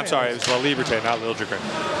the zone. I'm sorry, it was La Liberté, not Liljegren.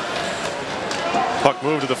 Puck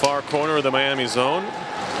moved to the far corner of the Miami zone.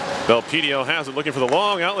 Belpedio has it, looking for the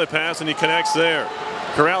long outlet pass, and he connects there.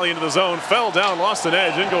 Corrali into the zone, fell down, lost an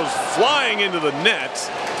edge, and goes flying into the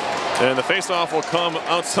net. And the faceoff will come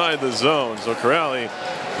outside the zone. So Corrali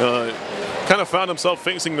kind of found himself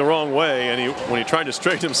facing the wrong way, and when he tried to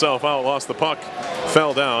straighten himself out, lost the puck,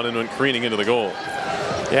 fell down, and went careening into the goal.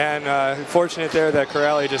 Yeah, and fortunate there that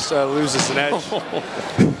Corrali just loses an edge.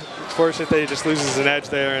 Fortunate that he just loses an edge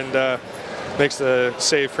there and makes the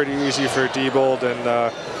save pretty easy for Diebold,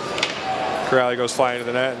 and Corrali goes flying to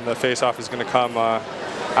the net, and the faceoff is going to come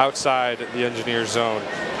outside the Engineers zone.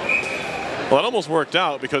 Well, it almost worked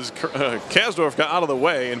out because Kasdorf got out of the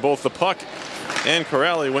way, and both the puck and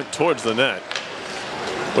Corrali went towards the net.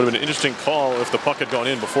 Would have been an interesting call if the puck had gone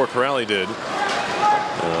in before Corrali did.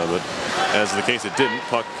 But as the case, it didn't.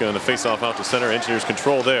 Puck on the faceoff out to center. Engineers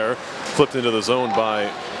control there. Flipped into the zone by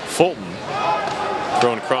Fulton.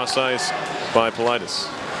 Thrown cross ice by Politis.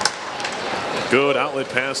 Good outlet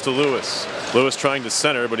pass to Lewis. Lewis trying to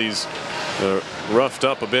center, but he's roughed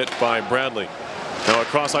up a bit by Bradley. Now a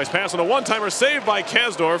cross ice pass and a one-timer saved by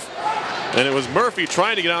Kasdorf. And it was Murphy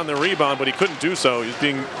trying to get on the rebound, but he couldn't do so. He's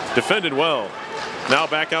being defended well. Now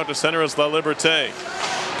back out to center is La Liberté.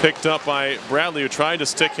 Picked up by Bradley, who tried to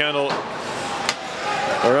stick handle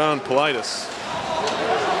around Politis.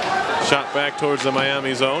 Shot back towards the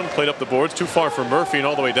Miami zone. Played up the boards. Too far for Murphy and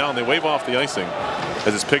all the way down. They wave off the icing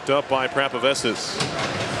as it's picked up by Prapavesis.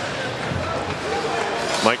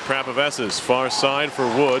 Mike Prapavesis, far side for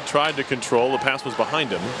Wood. Tried to control. The pass was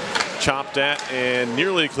behind him. Chopped at and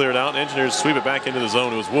nearly cleared out. Engineers sweep it back into the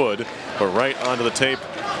zone. It was Wood, but right onto the tape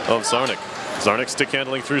of Zarnik. Zarnik stick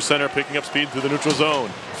handling through center, picking up speed through the neutral zone.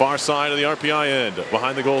 Far side of the RPI end.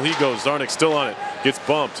 Behind the goal he goes. Zarnik still on it. Gets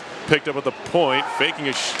bumped. Picked up at the point. Faking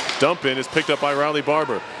a dump in is picked up by Riley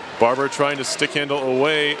Barber. Barber trying to stick handle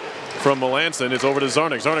away from Melanson. It's over to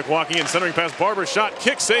Zarnik. Zarnik walking in, centering pass. Barber shot.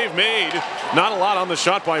 Kick save made. Not a lot on the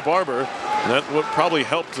shot by Barber. And that would probably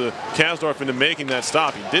helped Kasdorf into making that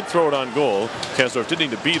stop. He did throw it on goal. Kasdorf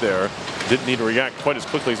didn't need to be there. Didn't need to react quite as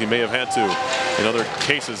quickly as he may have had to in other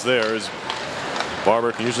cases there. As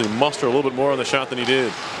Barber can usually muster a little bit more on the shot than he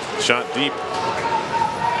did. Shot deep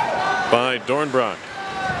by Dornbrock.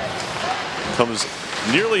 Comes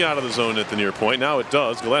nearly out of the zone at the near point. Now it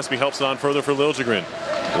does. Gillespie helps it on further for Liljegren.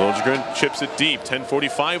 Liljegren chips it deep.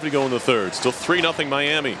 10:45 to go in the third. Still 3-0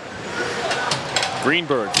 Miami.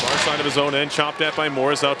 Greenberg, far side of his own end, chopped at by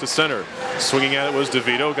Morris out to center. Swinging at it was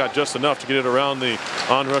DeVito. Got just enough to get it around the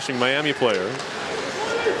on-rushing Miami player.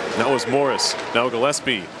 That was Morris. Now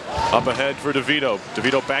Gillespie up ahead for DeVito.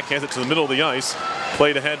 DeVito backhands it to the middle of the ice.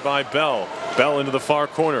 Played ahead by Bell. Bell into the far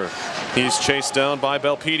corner. He's chased down by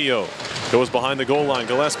Belpedio. Goes behind the goal line.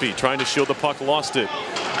 Gillespie trying to shield the puck, lost it.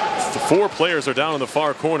 The 4 players are down in the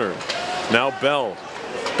far corner. Now Bell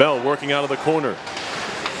Bell working out of the corner.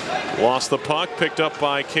 Lost the puck, picked up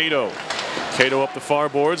by Cato. Cato up the far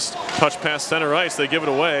boards, touch past center ice, they give it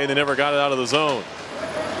away, they never got it out of the zone.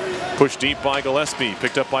 Pushed deep by Gillespie,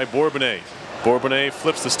 picked up by Bourbonnais. Bourbonnais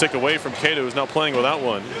flips the stick away from Cato, who's now playing without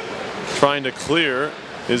one. Trying to clear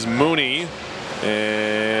is Mooney,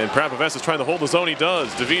 and Prapaves is trying to hold the zone, he does.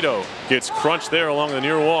 DeVito gets crunched there along the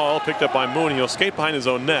near wall, picked up by Mooney. He'll skate behind his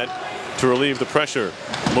own net to relieve the pressure.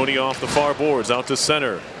 Mooney off the far boards, out to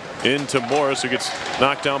center. Into Morris, who gets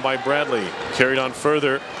knocked down by Bradley. Carried on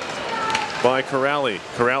further by Corrali.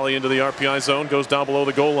 Corrali into the RPI zone, goes down below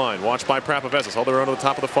the goal line. Watched by Prapaves, all the way around to the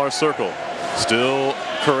top of the far circle. Still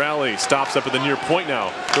Corrali, stops up at the near point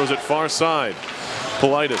now. Throws it far side.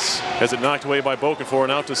 Politis has it knocked away by Bokenfour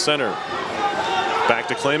and out to center. Back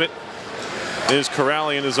to claim it is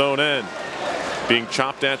Corrali in his own end. Being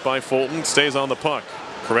chopped at by Fulton, stays on the puck.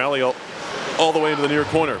 Corrali all the way into the near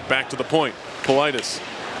corner, back to the point. Politis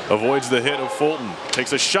avoids the hit of Fulton,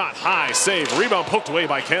 takes a shot, high, save, rebound poked away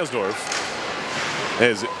by Kasdorf.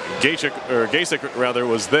 As Gasek rather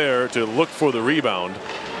was there to look for the rebound,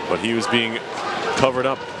 but he was being covered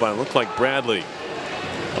up by, looked like Bradley.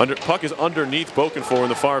 Puck is underneath Bokenfour in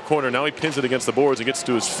the far corner. Now he pins it against the boards and gets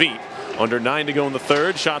to his feet. Under 9 to go in the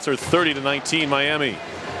third. Shots are 30-19 Miami.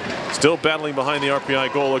 Still battling behind the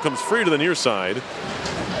RPI goal. It comes free to the near side,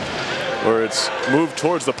 where it's moved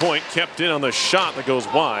towards the point, kept in on the shot that goes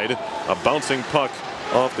wide. A bouncing puck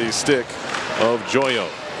off the stick of Joyo.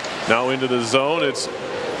 Now into the zone, it's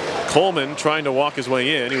Coleman trying to walk his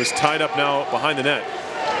way in. He was tied up now behind the net.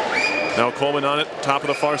 Now Coleman on it, top of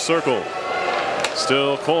the far circle.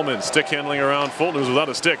 Still Coleman, stick handling around Fulton, who's without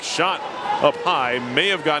a stick. Shot up high, may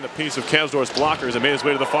have gotten a piece of Kasdorf's blockers and made his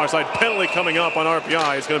way to the far side. Penalty coming up on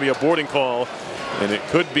RPI. It's going to be a boarding call. And it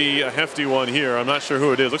could be a hefty one here. I'm not sure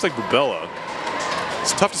who it is. Looks like Bubella.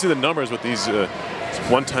 It's tough to see the numbers with these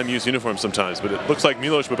one-time use uniforms sometimes, but it looks like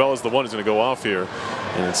Milos Bubella is the one who's going to go off here.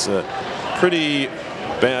 And it's a pretty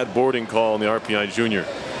bad boarding call on the RPI junior.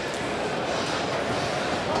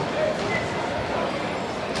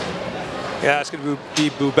 Yeah, it's going to be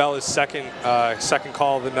Bubella's second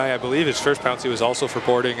call of the night. I believe his first penalty was also for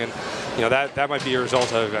boarding, and you know that might be a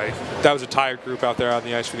result of that was a tired group out there on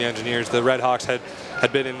the ice for the Engineers. The Redhawks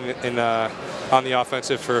had been on the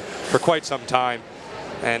offensive for quite some time,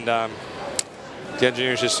 and the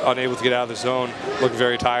Engineers just unable to get out of the zone, look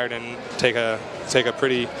very tired, and take a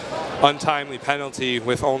pretty untimely penalty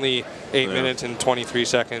with only 8 minutes and 23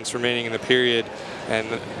 seconds remaining in the period, and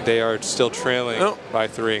they are still trailing by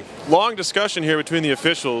 3. Long discussion here between the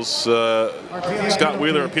officials. Scott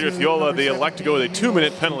Wheeler and Peter Thiola, they elect to go with a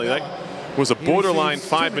 2-minute penalty. That was a borderline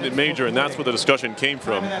 5-minute major, and that's where the discussion came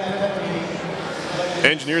from.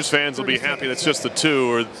 Engineers fans will be happy that's just the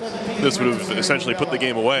 2, or this would have essentially put the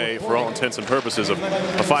game away for all intents and purposes. A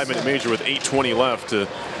 5-minute major with 8:20 left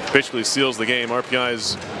basically seals the game.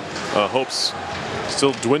 RPI's hopes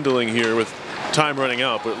still dwindling here with time running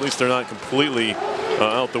out, but at least they're not completely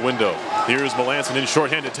out the window. Here's Melanson in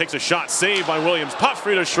shorthanded, takes a shot, saved by Williams. Pop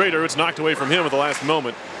free to Schrader. It's knocked away from him at the last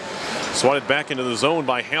moment. Swatted back into the zone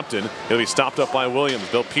by Hampton. It'll be stopped up by Williams.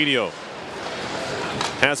 Belpedio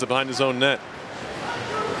has it behind his own net.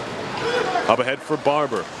 Up ahead for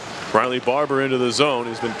Barber. Riley Barber into the zone.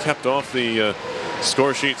 He's been kept off the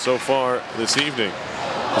score sheet so far this evening.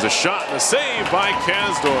 There's a shot and a save by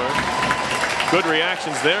Kasdorf. Good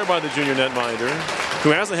reactions there by the junior netminder, who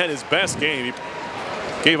hasn't had his best game. He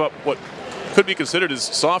gave up what could be considered his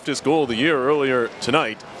softest goal of the year earlier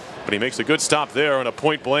tonight, but he makes a good stop there on a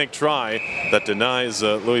point-blank try that denies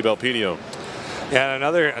Louis Belpedio. Yeah,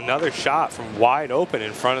 another shot from wide open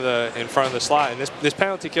in front of the slot, and this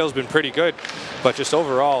penalty kill has been pretty good, but just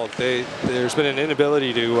overall there's been an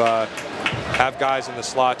inability to have guys in the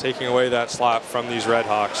slot taking away that slot from these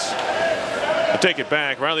Redhawks. I take it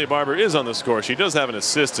back. Riley Barber is on the score. She does have an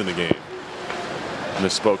assist in the game.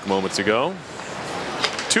 Misspoke moments ago.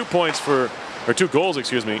 2 goals,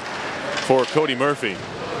 excuse me, for Cody Murphy.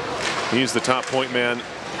 He's the top point man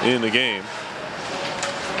in the game.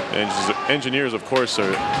 And Engineers, of course,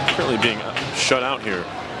 are currently being shut out here.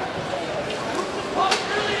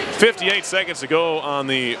 58 seconds to go on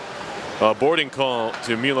the boarding call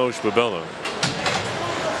to Milos Bubella.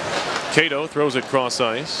 Cato throws it cross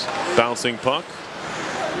ice. Bouncing puck.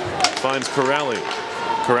 Finds Corrali.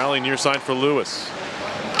 Corrali near side for Lewis.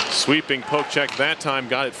 Sweeping poke check that time.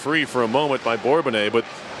 Got it free for a moment by Bourbonnais, but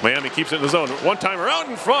Miami keeps it in the zone. One-timer out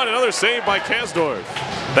in front. Another save by Kasdorf.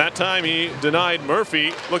 That time he denied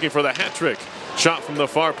Murphy, looking for the hat trick. Shot from the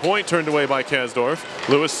far point, turned away by Kasdorf.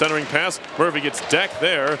 Lewis centering pass. Murphy gets decked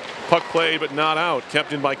there. Puck played but not out.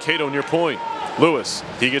 Kept in by Cato near point. Lewis,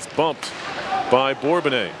 he gets bumped. by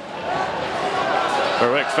Bourbonnais.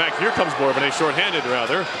 Or in fact, here comes Bourbonnais, shorthanded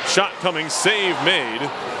rather. Shot coming, save made.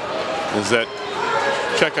 Is that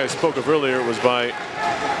check I spoke of earlier was by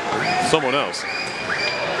someone else.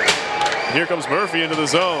 Here comes Murphy into the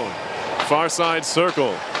zone. Far side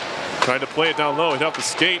circle. Tried to play it down low. Hit off the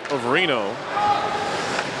skate of Reno.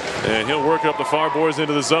 And he'll work it up the far boards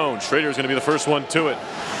into the zone. Schrader's going to be the first one to it.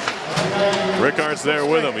 Rickard's there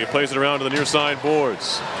with him. He plays it around to the near side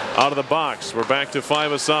boards. Out of the box. We're back to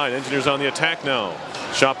 5-a-side. Engineers on the attack now.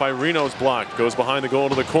 Shot by Reno's blocked. Goes behind the goal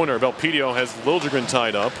to the corner. Belpedio has Liljegren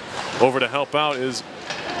tied up. Over to help out is,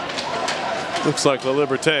 looks like La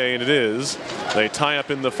Liberté, and it is. They tie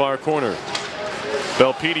up in the far corner.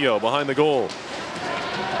 Belpedio behind the goal.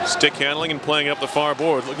 Stick handling and playing up the far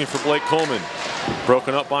board, looking for Blake Coleman.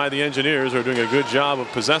 Broken up by the Engineers, who are doing a good job of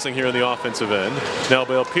possessing here in the offensive end. Now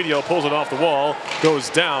Belpedio pulls it off the wall, goes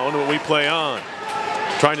down, but we play on.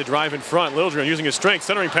 Trying to drive in front. Liljegren using his strength,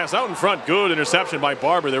 centering pass out in front. Good interception by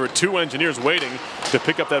Barber. There were two Engineers waiting to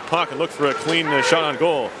pick up that puck and look for a clean shot on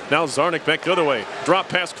goal. Now Zarnik back the other way. Drop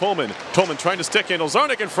past Coleman. Coleman trying to stick handle.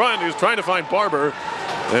 Zarnik in front. He was trying to find Barber,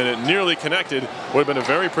 and it nearly connected. Would have been a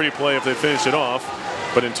very pretty play if they finished it off.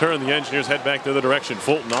 But in turn, the Engineers head back the other direction.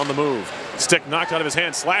 Fulton on the move. Stick knocked out of his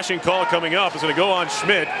hand. Slashing call coming up. It's going to go on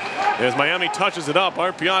Schmidt as Miami touches it up.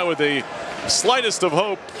 RPI with the slightest of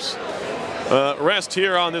hopes. Rest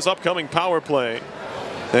here on this upcoming power play,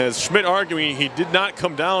 as Schmidt arguing he did not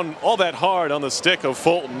come down all that hard on the stick of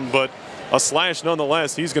Fulton, but a slash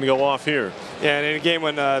nonetheless. He's going to go off here. Yeah, and in a game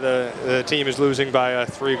when the team is losing by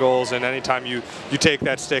 3 goals, and anytime you take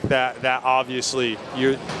that stick that obviously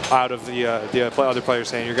you're out of the other players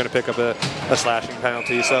saying you're going to pick up a slashing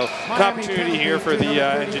penalty. So an opportunity here for the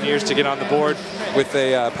Engineers to get on the board with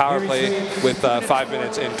a power play with 5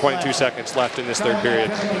 minutes and 22 seconds left in this third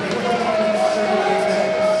period.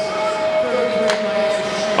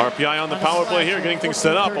 RPI on the power play here, getting things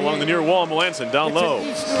set up along the near wall. Melanson down low.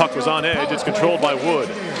 Puck was on edge. It's controlled by Wood.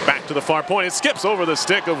 Back to the far point. It skips over the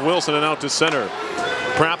stick of Wilson and out to center.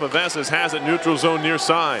 Prapavesis has it neutral zone near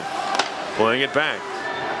side. Playing it back.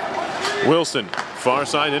 Wilson, far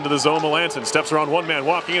side into the zone. Melanson steps around one man,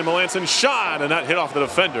 walking in. Melanson shot, and that hit off the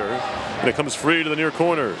defender. And it comes free to the near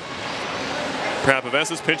corner.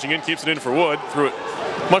 Prapavesis pinching in, keeps it in for Wood. Threw it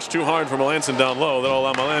much too hard for Melanson down low. That'll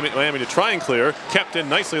allow Miami to try and clear. Kept in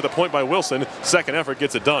nicely at the point by Wilson. Second effort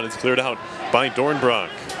gets it done. It's cleared out by Dornbrock.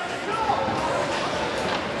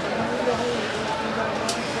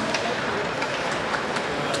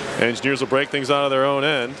 Engineers will break things out of their own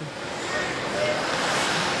end.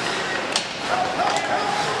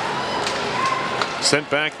 Sent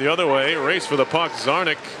back the other way. Race for the puck.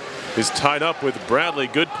 Zarnik is tied up with Bradley.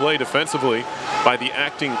 Good play defensively by the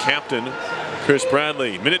acting captain, Chris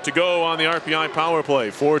Bradley. Minute to go on the RPI power play.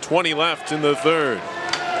 4:20 left in the third.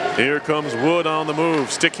 Here comes Wood on the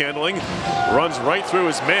move. Stick handling. Runs right through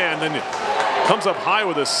his man. Then comes up high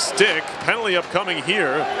with a stick. Penalty upcoming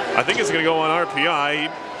here. I think it's going to go on RPI.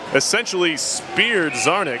 Essentially speared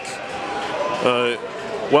Zarnik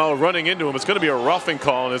while running into him. It's going to be a roughing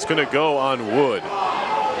call, and it's going to go on Wood.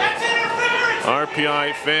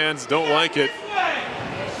 RPI fans don't like it.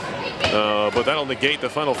 But that'll negate the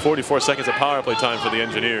final 44 seconds of power play time for the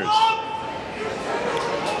Engineers.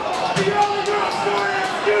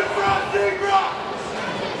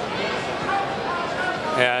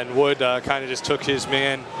 And Wood kind of just took his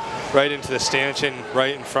man right into the stanchion,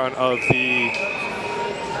 right in front of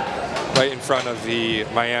the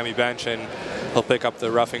Miami bench, and he'll pick up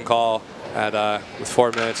the roughing call at with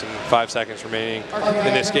 4 minutes and 5 seconds remaining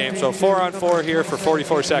in this game. So 4-on-4 here for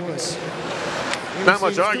 44 seconds. Not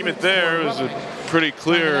much argument there. It was a pretty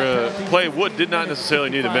clear play Wood did not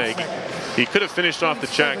necessarily need to make. He could have finished off the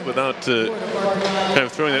check without kind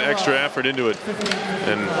of throwing that extra effort into it,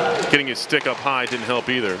 and getting his stick up high didn't help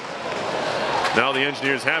either. Now the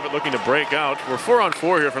Engineers have it, looking to break out. We're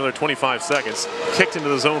 4-on-4 here for another 25 seconds. Kicked into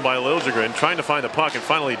the zone by Liljegren, trying to find the puck, and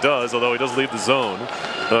finally does, although he does leave the zone.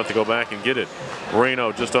 They'll have to go back and get it.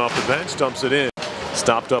 Reno just off the bench, dumps it in.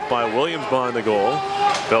 Stopped up by Williams behind the goal.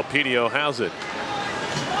 Belpedio has it.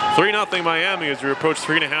 3-0 Miami as we approach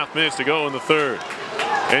 3.5 minutes to go in the third.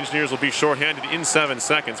 Engineers will be shorthanded in 7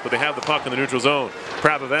 seconds, but they have the puck in the neutral zone.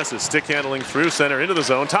 Prapavesis stick handling through center into the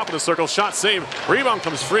zone. Top of the circle, shot saved. Rebound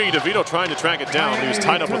comes free. DeVito trying to track it down. He was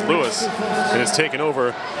tied up with Lewis, and it's taken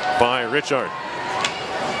over by Richard.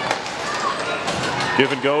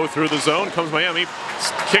 Give and go through the zone. Comes Miami.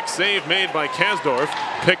 Kick save made by Kasdorf.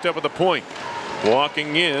 Picked up at the point.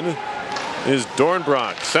 Walking in is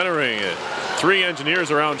Dornbrock, centering it. 3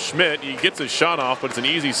 Engineers around Schmidt. He gets his shot off, but it's an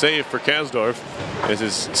easy save for Kasdorf as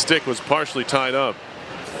his stick was partially tied up.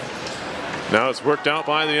 Now it's worked out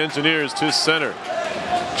by the Engineers to center.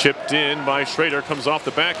 Chipped in by Schrader, comes off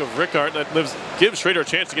the back of Rickard. That gives Schrader a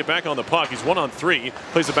chance to get back on the puck. He's 1-on-3,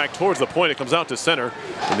 plays it back towards the point. It comes out to center,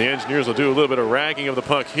 and the Engineers will do a little bit of ragging of the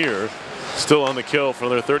puck here. Still on the kill for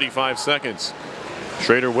another 35 seconds.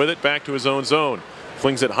 Schrader with it, back to his own zone.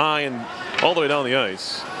 Flings it high and all the way down the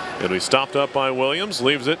ice. It'll be stopped up by Williams,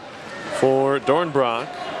 leaves it for Dornbrock.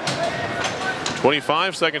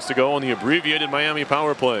 25 seconds to go on the abbreviated Miami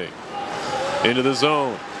power play. Into the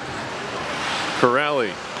zone.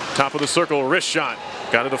 Corrali, top of the circle, wrist shot.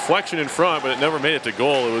 Got a deflection in front, but it never made it to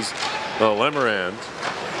goal. It was Lemerand.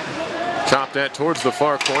 Chopped that towards the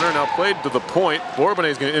far corner. Now played to the point.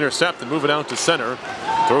 Bourbonnais is going to intercept and move it out to center.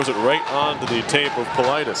 Throws it right onto the tape of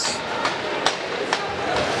Politis.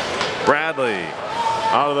 Bradley.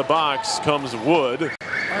 Out of the box comes Wood.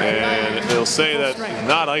 And they'll say that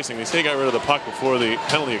not icing. They say he got rid of the puck before the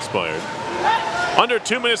penalty expired. Under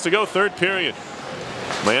 2 minutes to go, third period.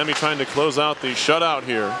 Miami trying to close out the shutout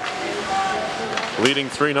here. Leading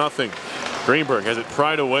 3-0. Greenberg has it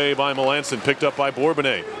pried away by Melanson, picked up by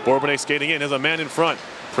Bourbonnais. Bourbonnais skating in, has a man in front.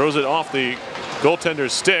 Throws it off the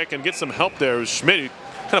goaltender's stick and gets some help there. It was Schmidt. He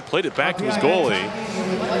kind of played it back to his goalie,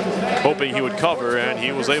 hoping he would cover, and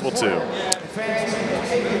he was able to.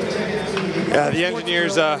 Yeah, the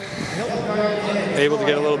Engineers able to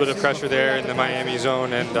get a little bit of pressure there in the Miami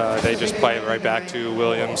zone, and they just play it right back to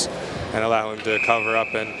Williams and allow him to cover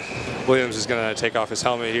up. And Williams is going to take off his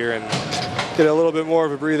helmet here and get a little bit more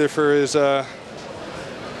of a breather for his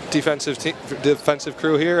defensive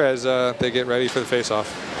crew here as they get ready for the face-off.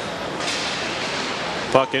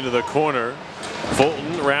 Puck into the corner.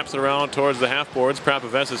 Fulton wraps it around towards the half boards.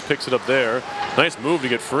 Prapavesis picks it up there. Nice move to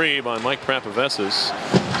get free by Mike Prapavesis.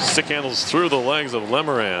 Stick handles through the legs of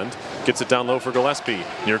Lemerand. Gets it down low for Gillespie.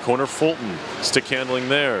 Near corner, Fulton. Stick handling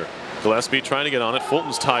there. Gillespie trying to get on it.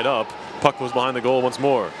 Fulton's tied up. Puck was behind the goal once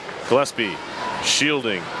more. Gillespie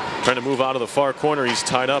shielding. Trying to move out of the far corner. He's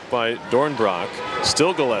tied up by Dornbrock.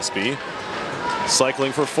 Still Gillespie.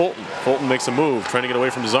 Cycling for Fulton. Fulton makes a move. Trying to get away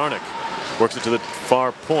from Zarnik. Works it to the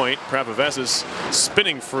far point. Prapavesis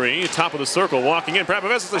spinning free. Top of the circle, walking in.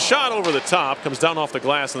 Prapavesis, a shot over the top. Comes down off the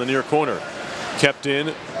glass in the near corner. Kept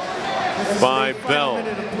in by Bell.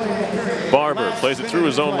 Barber plays it through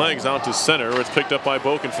his own legs out to center, where it's picked up by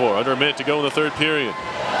Bokenfour. Under a minute to go in the third period.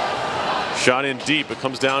 Shot in deep. It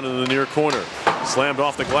comes down into the near corner. Slammed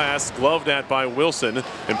off the glass. Gloved at by Wilson.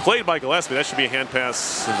 And played by Gillespie. That should be a hand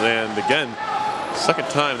pass. And again, second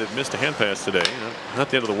time they've missed a hand pass today. Not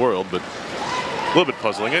the end of the world, but a little bit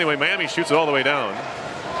puzzling. Anyway, Miami shoots it all the way down.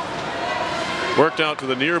 Worked out to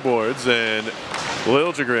the near boards, and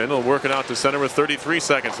Liljegren will work it out to center with 33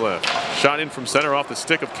 seconds left. Shot in from center off the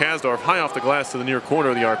stick of Kasdorf, high off the glass to the near corner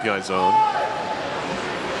of the RPI zone.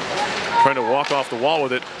 Trying to walk off the wall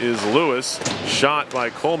with it is Lewis. Shot by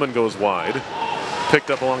Coleman goes wide.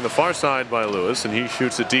 Picked up along the far side by Lewis, and he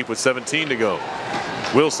shoots it deep with 17 to go.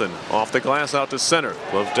 Wilson off the glass out to center.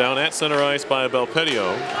 Gloved down at center ice by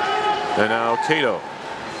Belpedio. And now Cato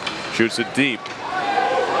shoots it deep.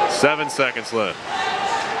 7 seconds left.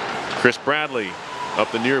 Chris Bradley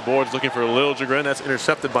up the near boards looking for Liljegren. That's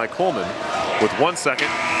intercepted by Coleman with 1 second.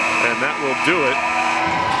 And that will do it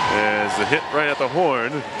as the hit right at the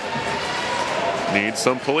horn needs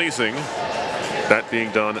some policing. That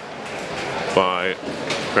being done by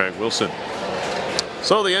Craig Wilson.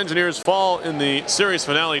 So the Engineers fall in the series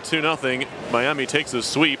finale 2-0. Miami takes the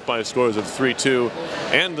sweep by scores of 3-2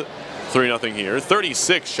 and 3-0 here.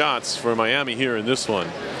 36 shots for Miami here in this one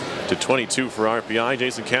to 22 for RPI.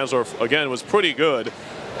 Jason Kasdorf again was pretty good.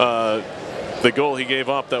 The goal he gave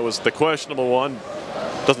up, that was the questionable one,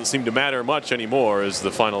 doesn't seem to matter much anymore as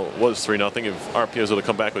the final was 3-0. If RPI was able to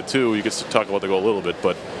come back with 2, you could talk about the goal a little bit,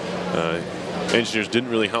 but Engineers didn't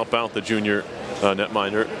really help out the junior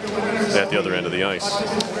netminder at the other end of the ice.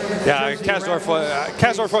 Yeah,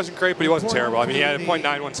 Kasdorf wasn't great, but he wasn't terrible. I mean, he had a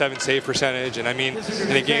 .917 save percentage, and I mean,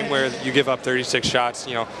 in a game where you give up 36 shots,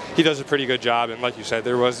 you know, he does a pretty good job. And like you said,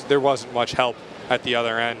 there wasn't much help at the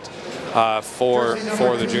other end for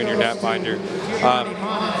the junior netminder.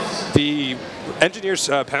 The Engineers'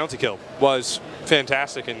 penalty kill was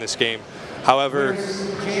fantastic in this game. However,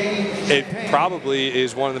 it probably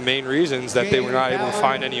is one of the main reasons that they were not able to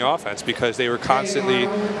find any offense, because they were constantly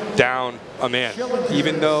down a man.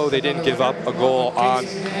 Even though they didn't give up a goal on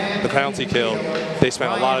the penalty kill, they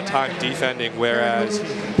spent a lot of time defending, whereas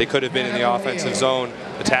they could have been in the offensive zone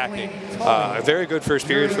attacking. A very good first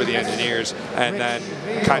period for the Engineers, and then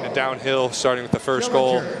kind of downhill, starting with the first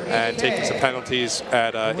goal and taking some penalties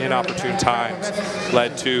at inopportune times,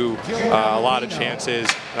 led to a lot of chances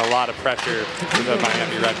and a lot of pressure for the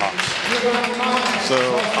Miami Redhawks. So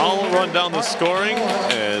I'll run down the scoring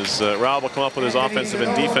as Rob will come up with his offensive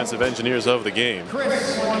and defensive engineers of the game.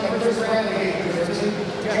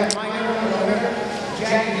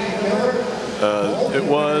 It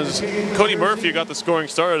was Cody Murphy who got the scoring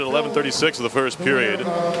started at 11:36 of the first period.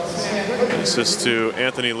 Assist to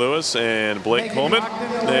Anthony Lewis and Blake Coleman.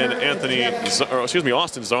 Then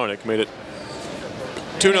Austin Zarnick made it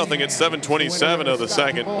 2-0 at 7:27 of the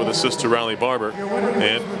second with assist to Riley Barber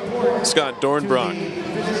and Scott Dornbrock.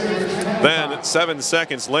 Then 7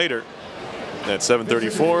 seconds later, at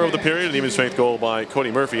 7:34 of the period, an even strength goal by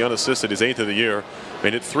Cody Murphy, unassisted, his 8th of the year,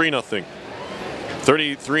 made it 3-0.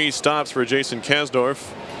 33 stops for Jason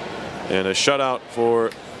Kasdorf, and a shutout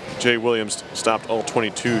for Jay Williams. Stopped all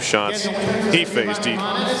 22 shots he faced. He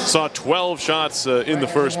saw 12 shots in the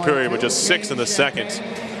first period, but just 6 in the second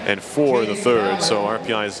and 4 in the third. So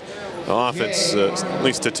RPI's offense, at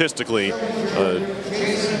least statistically,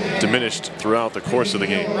 diminished throughout the course of the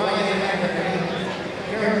game.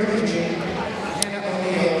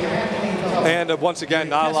 And once again,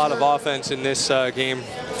 not a lot of offense in this game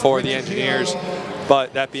for the Engineers.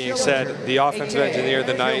 But that being said, the offensive engineer of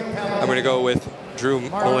the night, I'm going to go with Drew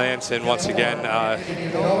Melanson once again,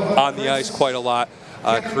 on the ice quite a lot,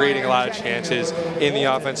 creating a lot of chances in the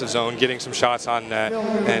offensive zone, getting some shots on net,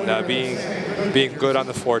 and being good on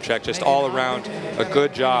the forecheck. Just all around a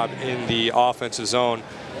good job in the offensive zone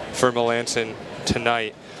for Melanson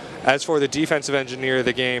tonight. As for the defensive engineer of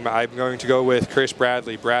the game, I'm going to go with Chris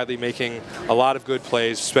Bradley. Bradley making a lot of good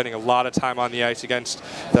plays, spending a lot of time on the ice against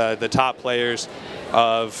the top players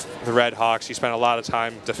of the Redhawks. He spent a lot of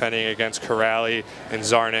time defending against Corrali and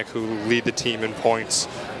Zarnick, who lead the team in points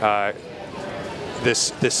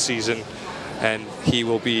this season, and he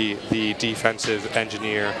will be the defensive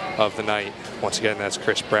engineer of the night. Once again, that's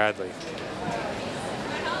Chris Bradley.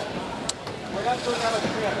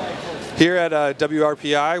 Here at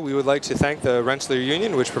WRPI, we would like to thank the Rensselaer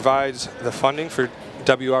Union, which provides the funding for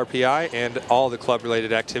WRPI and all the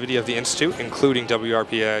club-related activity of the Institute, including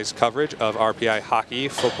WRPI's coverage of RPI hockey,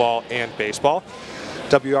 football, and baseball.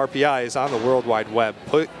 WRPI is on the World Wide Web.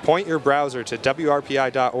 Point your browser to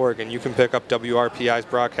WRPI.org and you can pick up WRPI's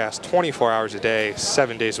broadcast 24 hours a day,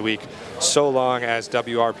 7 days a week, so long as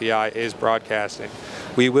WRPI is broadcasting.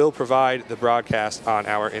 We will provide the broadcast on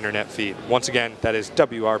our internet feed. Once again, that is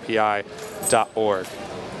WRPI.org.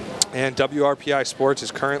 And WRPI Sports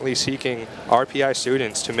is currently seeking RPI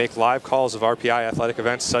students to make live calls of RPI athletic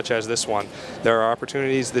events such as this one. There are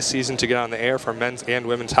opportunities this season to get on the air for men's and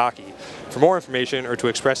women's hockey. For more information or to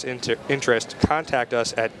express interest, contact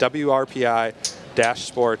us at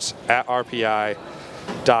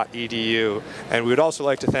WRPI-sports@rpi.edu. And we would also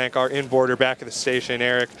like to thank our inboarder back at the station,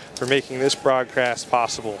 Eric, for making this broadcast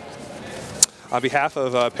possible. On behalf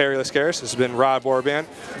of Perry Lascaris, this has been Rob Orban.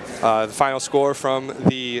 The final score from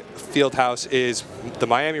the Fieldhouse is the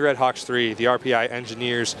Miami Redhawks 3, the RPI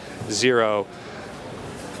Engineers 0.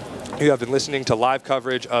 You have been listening to live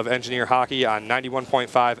coverage of Engineer hockey on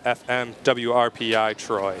 91.5 FM WRPI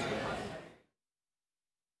Troy.